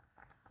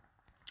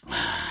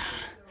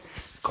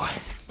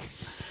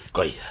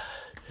 Coi.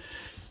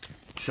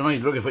 Somebody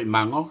looking for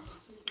mango.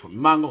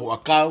 Mango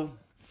wakau.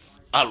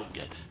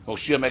 Aluke. Mo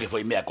sure make it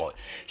for me ako.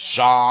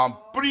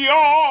 Sampriana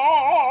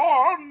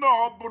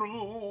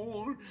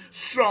brul.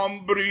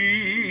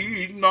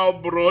 Sambrina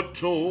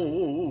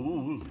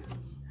brotul.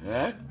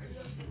 Eh?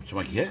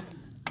 Somebody here?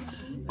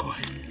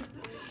 Coi.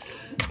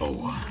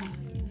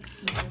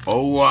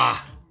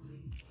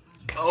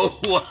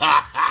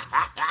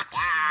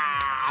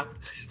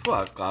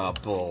 Fuck.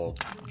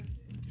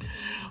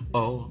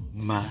 Oh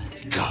my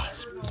God.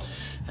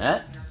 Huh?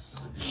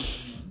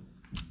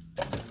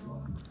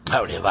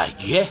 How do you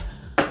like it?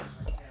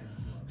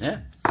 Yeah?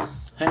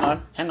 Hang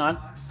on.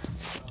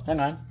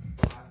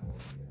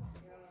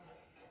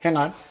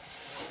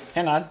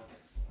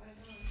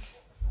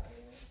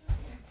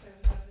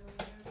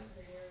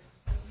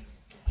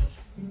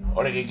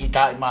 Ora che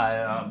kita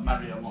ma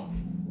Maria mo.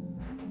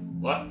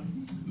 What?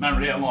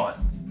 Maria mo.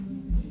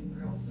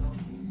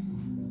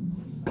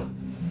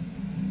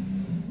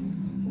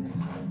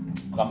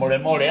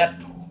 Kamore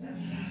ato.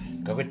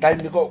 Ka ke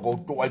time ko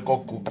tu ai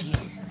ko kuki,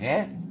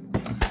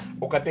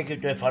 O ka peke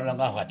te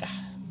whananga whata.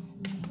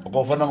 O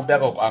ko whananga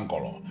peka ko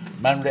angkolo.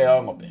 Maria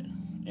mo pe.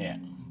 Yeah.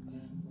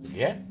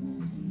 Yeah?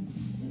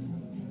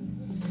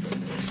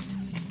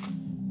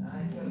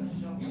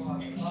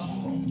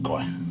 Koe.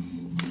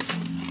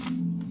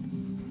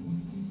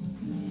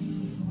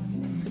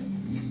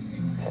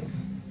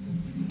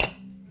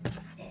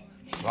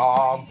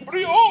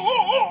 Sabrio!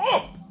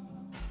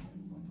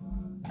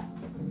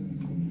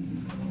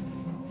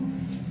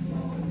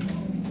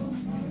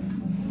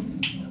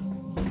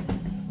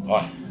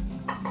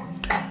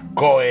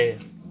 Koe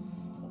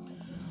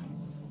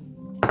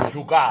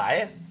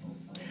suka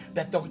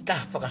Peto kita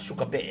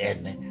fakasuka pe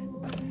ene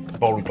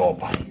Pauli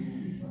TOPAI.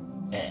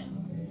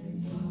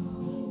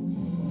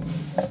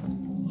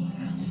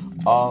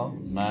 Oh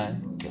my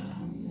God.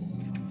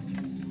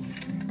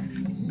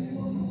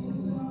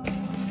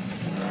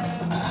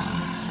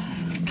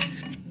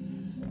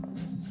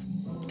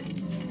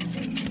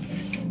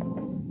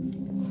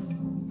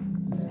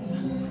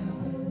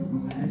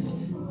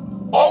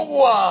 Oh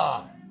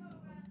wow.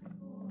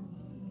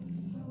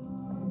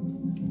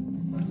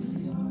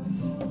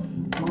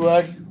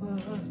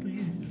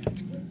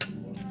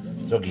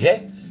 So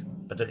here,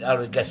 but I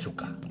already get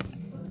suka.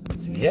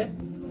 Here.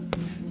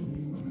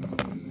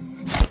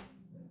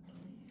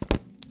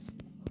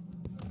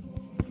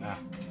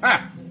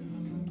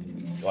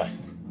 Rồi.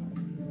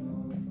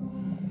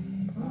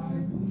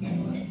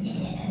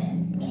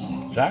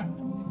 Sa?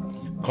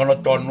 Kono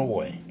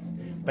tonu e.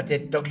 But they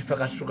toki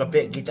whakasuka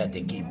pe kita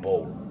te ki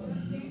pou.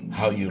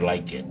 How you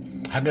like it.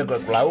 Hanga ko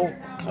klau,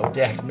 au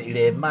te me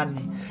le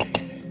mani.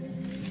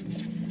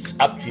 It's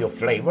up to your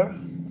flavor.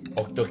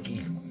 O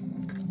toki.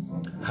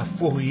 Ha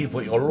fuhi po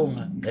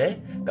olunga,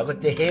 Tako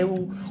te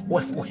heu, o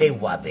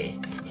heu ave.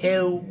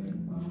 Heu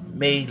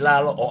me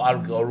lalo o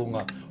alga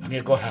olunga.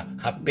 Hanga ko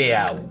ha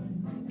peau.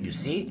 You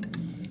see?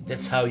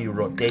 That's how you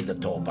rotate the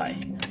TOPAI.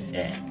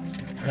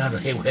 Hanga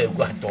heu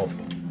ko ha topo.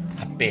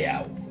 Ha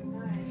peau.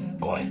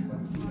 Koe.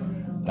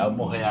 Tau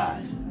mohe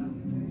ai.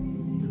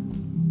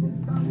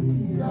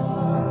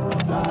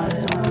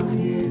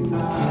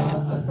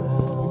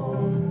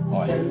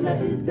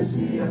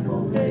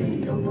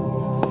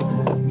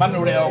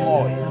 Manu reo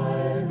ngoi.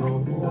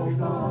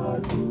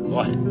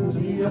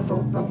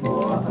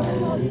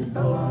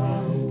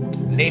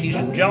 Ladies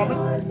and gentlemen,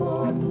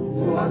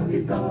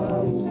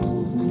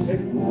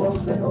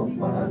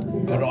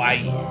 kono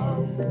ai.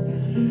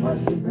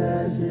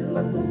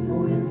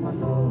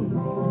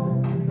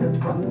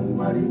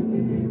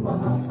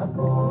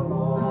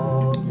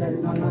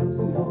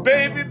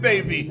 Baby,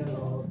 baby.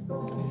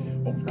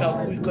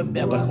 Tau kui koe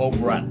mea koe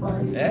home run,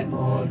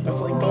 Ka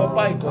fwoi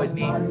TOPAI koe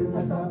ni.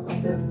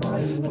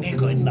 Nge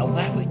koe nau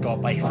ngā fwoi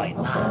TOPAI whai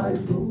nā.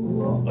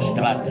 O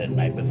strata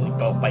nai pe fwoi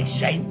TOPAI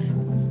sein.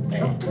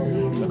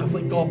 Ka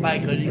fwoi TOPAI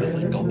koe ni ka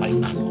fwoi TOPAI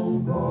nano.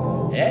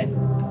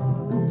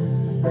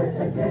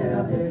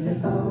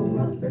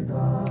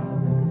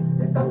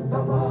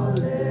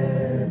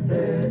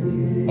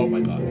 Oh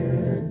my God.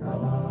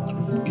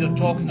 You're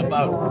talking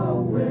about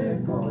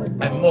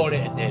amore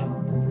e te.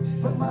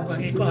 Koe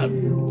ke koha,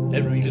 the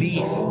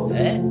relief,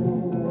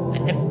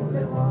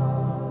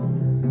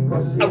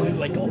 Au hi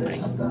wai TOPAI.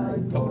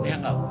 Au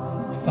neanga,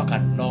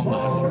 whakanonga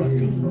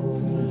hanolotu.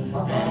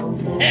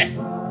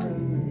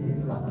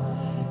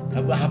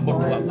 Au aha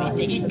motua i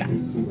te ita.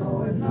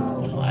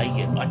 Kono ai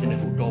e atene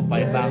fu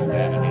TOPAI banga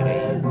e ane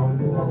rei.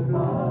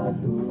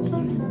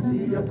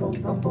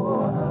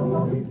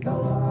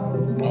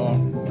 Oh,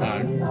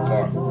 time,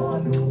 car.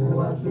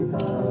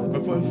 Ka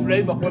fwoi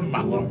flavor koe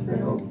mango.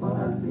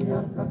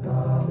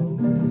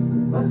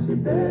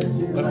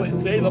 Ka fwoi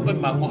flavor koe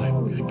mango he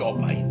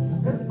TOPAI.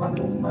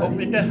 O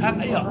me te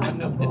hanga ia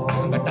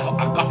hanga taho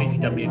akahi ki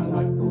ta me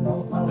mui.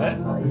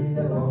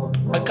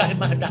 Akahi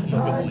maha taho mo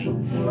te mui.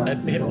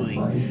 Me mui.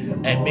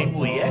 Me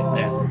mui,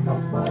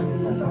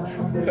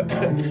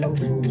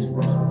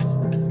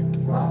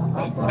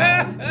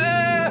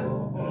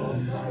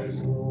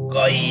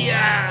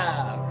 Koia!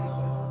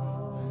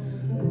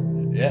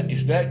 Yeah,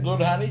 is that good,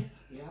 honey?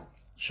 Yeah.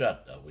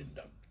 Shut the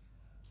window.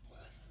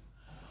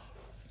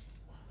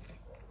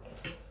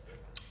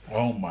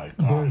 Oh my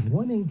God. There's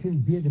one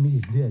ancient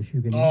Vietnamese dish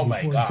you can Oh eat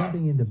my before God.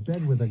 jumping into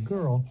bed with a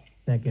girl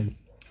that can...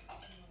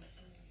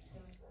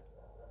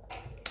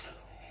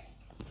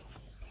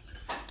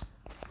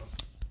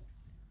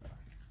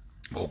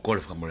 Go kore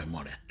whamore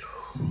more atu.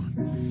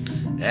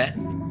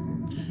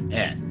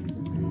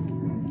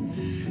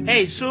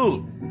 Hey,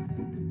 Sue.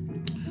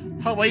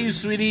 How are you,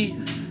 sweetie?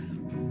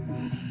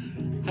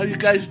 How you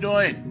guys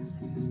doing?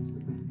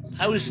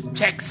 How is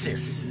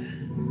Texas?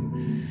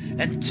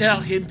 And tell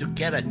him to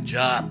get a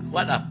job.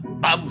 What a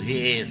bum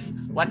he is.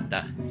 What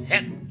the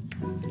heck?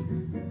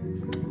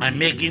 I'm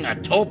making a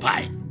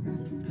TOPAI.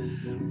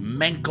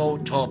 Mango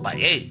TOPAI.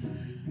 Hey,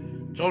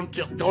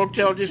 don't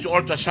tell this to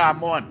all the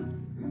Samoan.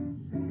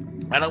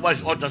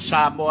 Otherwise, all the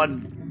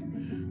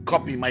Samoan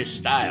copy my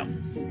style.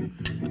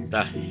 What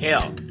the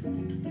hell?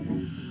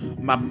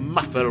 My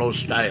buffalo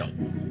style.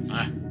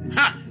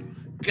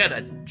 Get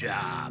a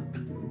job.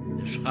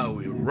 That's how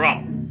we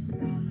roll.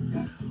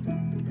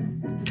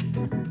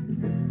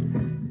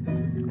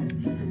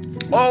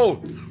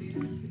 Oh,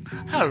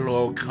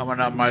 hello,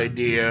 coming up, my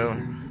dear.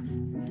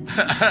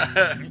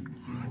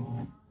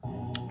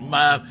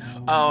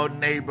 Our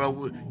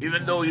neighbor,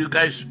 even though you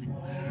guys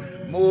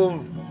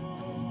moved,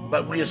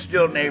 but we are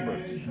still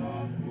neighbors.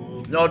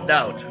 No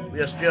doubt, we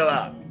are still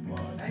out.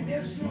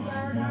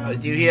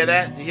 Do you hear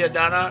that? You hear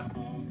Donna?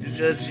 She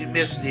says she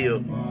missed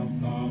you.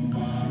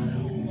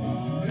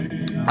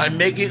 I'm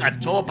making a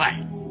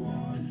TOPAI.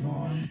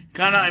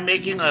 I'm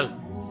making a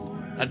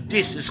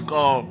dish. It's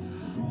called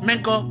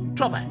mango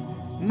TOPAI.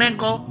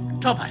 Mango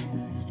TOPAI.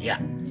 Yeah.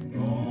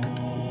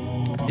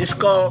 It's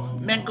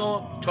called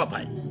mango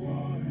TOPAI.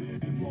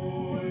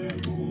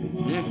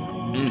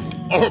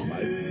 Oh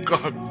my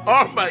God.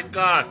 Oh my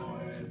God.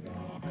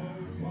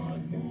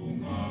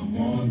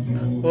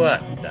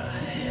 What the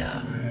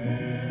hell?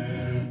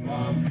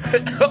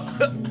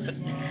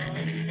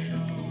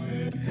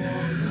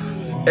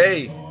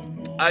 Hey,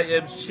 I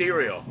am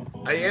serial.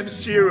 I am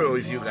serial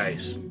with you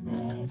guys.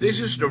 This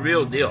is the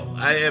real deal.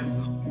 I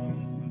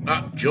am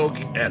not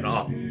joking at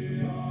all.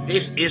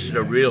 This is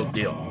the real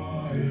deal.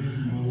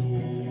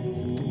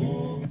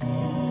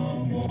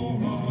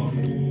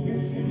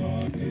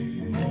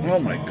 Oh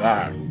my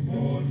God.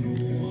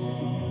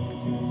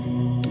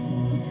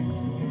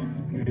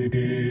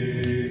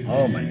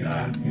 Oh my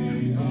God.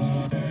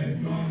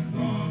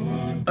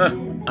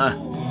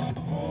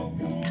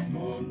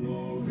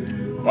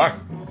 What?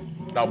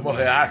 Đồng một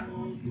hệ ai?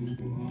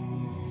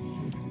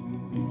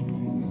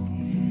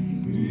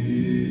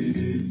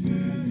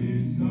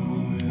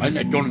 I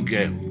don't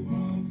care.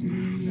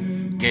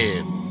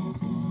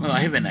 No, I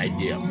have an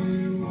idea.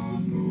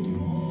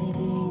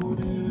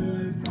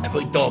 If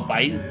we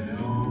TOPAI,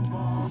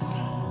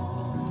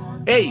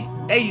 hey,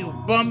 you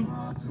bum.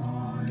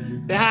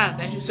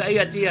 That's the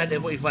idea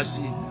that we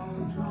fast.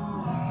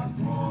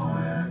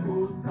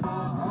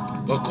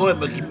 Ko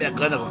me ki me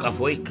kana ko ka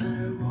foika.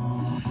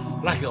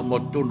 La yo mo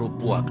tunu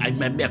puak. Ai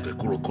me me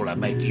ko kula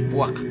mai ki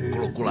puak.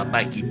 Kula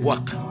mai ki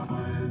puak.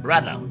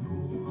 Brother.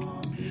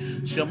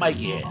 So mai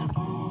ki e.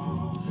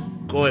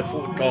 Ko e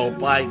fu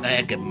TOPAI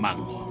na ke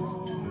mango.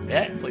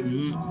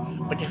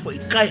 Foi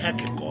kai ha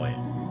ke ko e.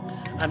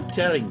 I'm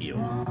telling you.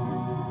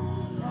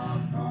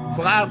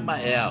 Frama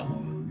e au.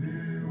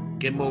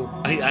 Kemou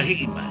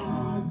ahi mai.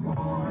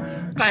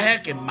 Kai ha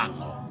ke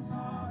mango.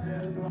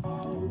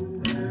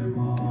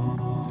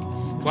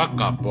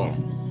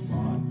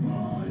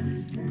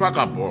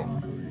 Fakavaha.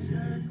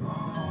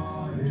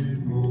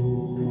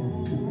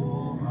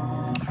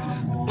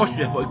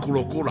 Kosi foi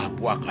kula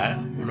puaka,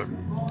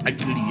 ai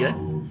kilia.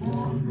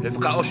 E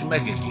fika osi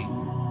mekiki.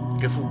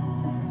 Ke fu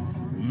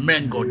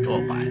mango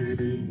TOPAI.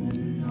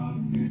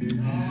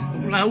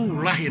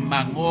 Lahi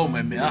mango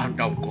me ah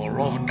tau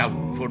kolo tau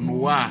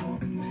fonua.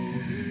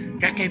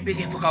 Kake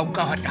piki fika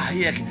ukau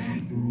hatahi.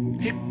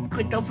 He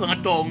tau fanga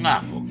to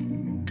ngafo.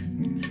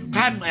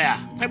 Kan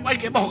kai mai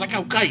ke baho ka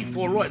tau kai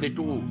fo lo de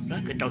tu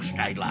na ke tau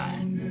style la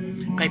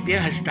kai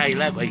pia ha style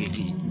la kai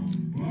ki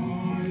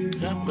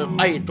ka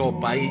ai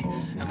TOPAI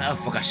ka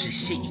fa ka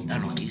sisi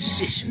ano ki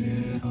sis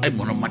ai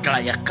mono matala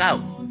ya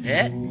kau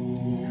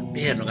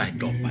pia no ka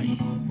TOPAI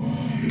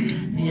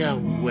ya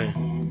we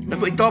na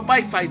foi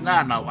TOPAI fai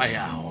na na ai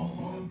a ho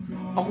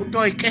o ku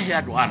toi ke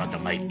ha do ana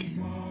tamai ki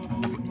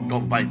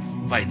TOPAI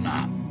fai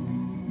na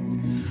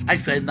ai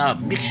fai na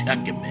mix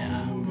ake me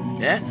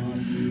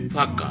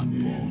fakavaha.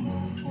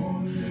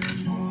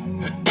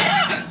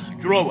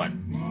 Turowan.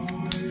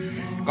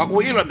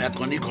 Kako ila me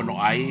akoni kono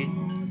ai.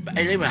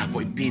 Ele me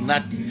foi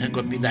peanut,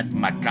 ko peanut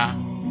mata.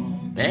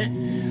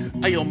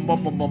 Ai o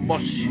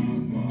momomosi.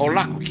 O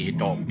laku ki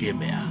to ke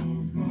mea.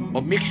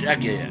 O mix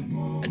ake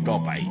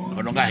TOPAI,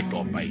 kono ngaahi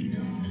TOPAI.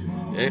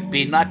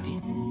 Peanut.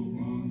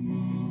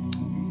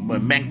 Mo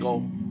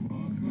mango.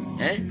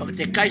 Pak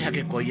te kai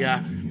hake ko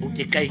ia, o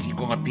te kai ki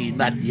ko nga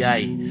peanut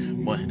ai.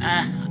 Mo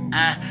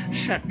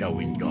shut the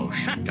window.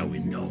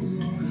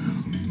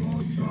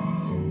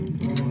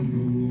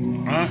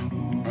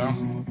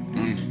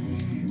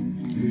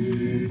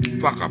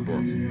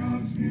 Fakavaha.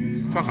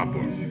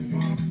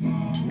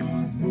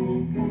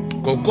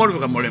 Kokoro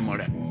ka mole.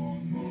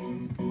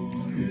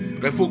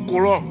 Ke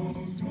fukulo.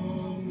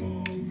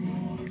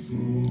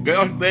 Ke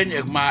os ben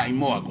ek mai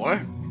mo ko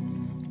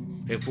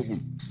e fuku.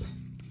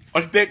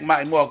 Os bek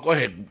mai mo ko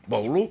he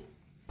bolu.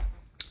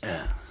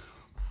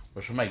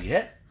 Os mai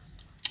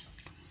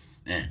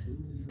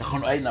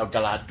Kono ai na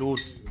tala tu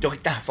to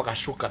kita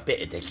fakasuka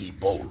pe te ki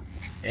bol.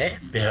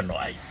 Pe no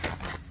ai.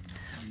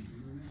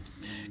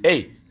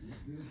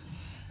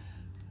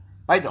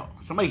 Ai do,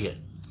 sama ye.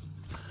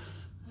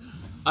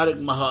 Arek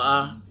maha a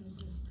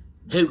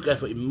heu ka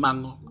foi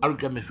mango, arek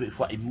ka me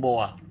foi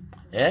moa.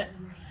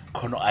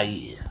 Kono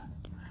ai.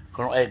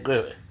 Kono ai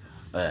go.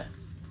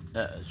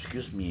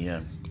 Excuse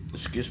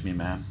me,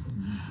 ma'am.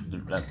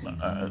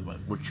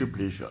 Would you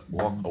please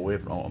walk away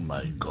from? Oh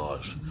my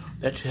gosh,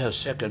 that's her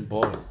second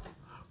ball.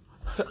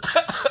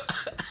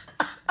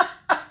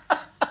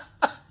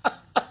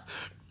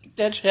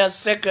 That's her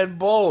second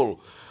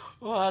ball.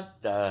 What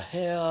the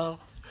hell?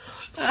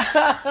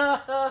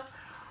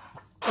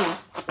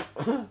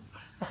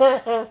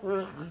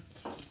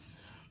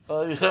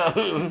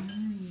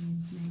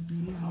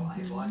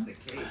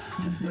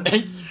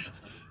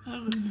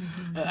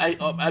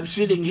 I'm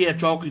sitting here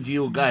talking to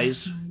you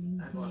guys,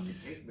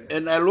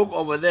 and I look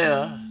over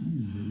there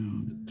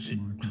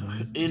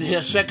in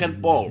her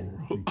second ball.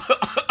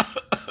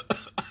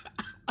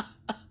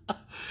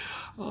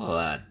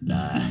 What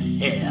the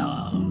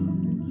hell?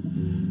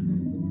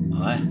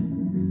 What?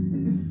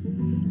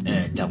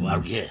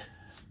 Out here.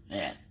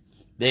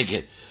 They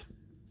get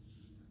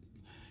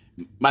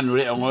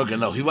Manure on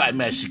working out. He might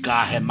mess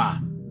car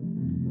hema.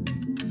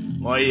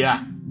 Oh,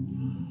 yeah.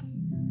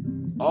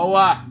 Oh,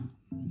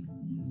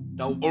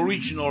 the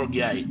original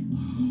guy.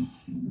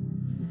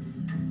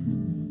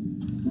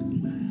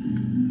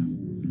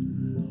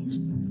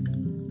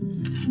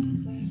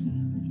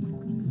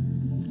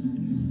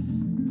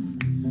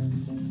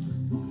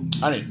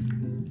 Honey,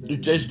 you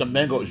taste the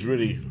mango is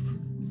really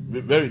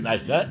very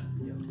nice, huh?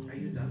 Are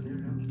you done there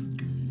now?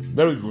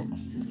 Very good.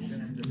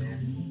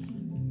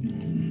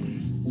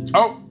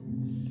 Oh!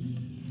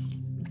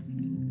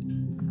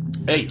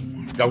 Hey,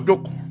 chào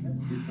Trúc.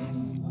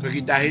 Cái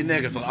kita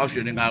hine cái phần áo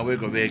sườn ngà với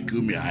cái về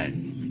cứu mi ai.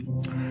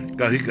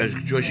 Cái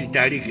cho sĩ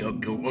tài đi cái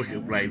áo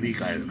sườn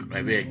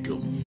lại về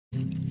cứu.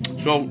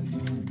 So,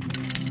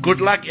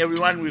 good luck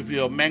everyone with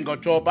your mango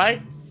TOPAI.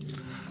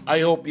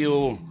 I hope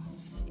you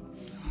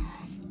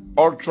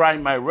all try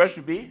my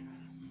recipe.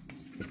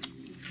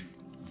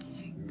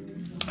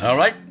 All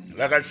right.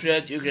 Like I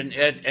said, you can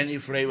add any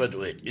flavor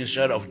to it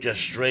instead of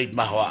just straight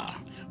mahua.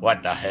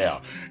 What the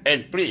hell?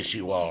 And please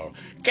you all,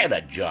 get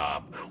a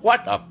job.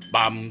 What a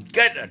bum,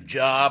 get a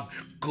job.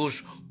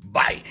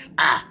 Goodbye.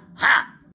 Aha!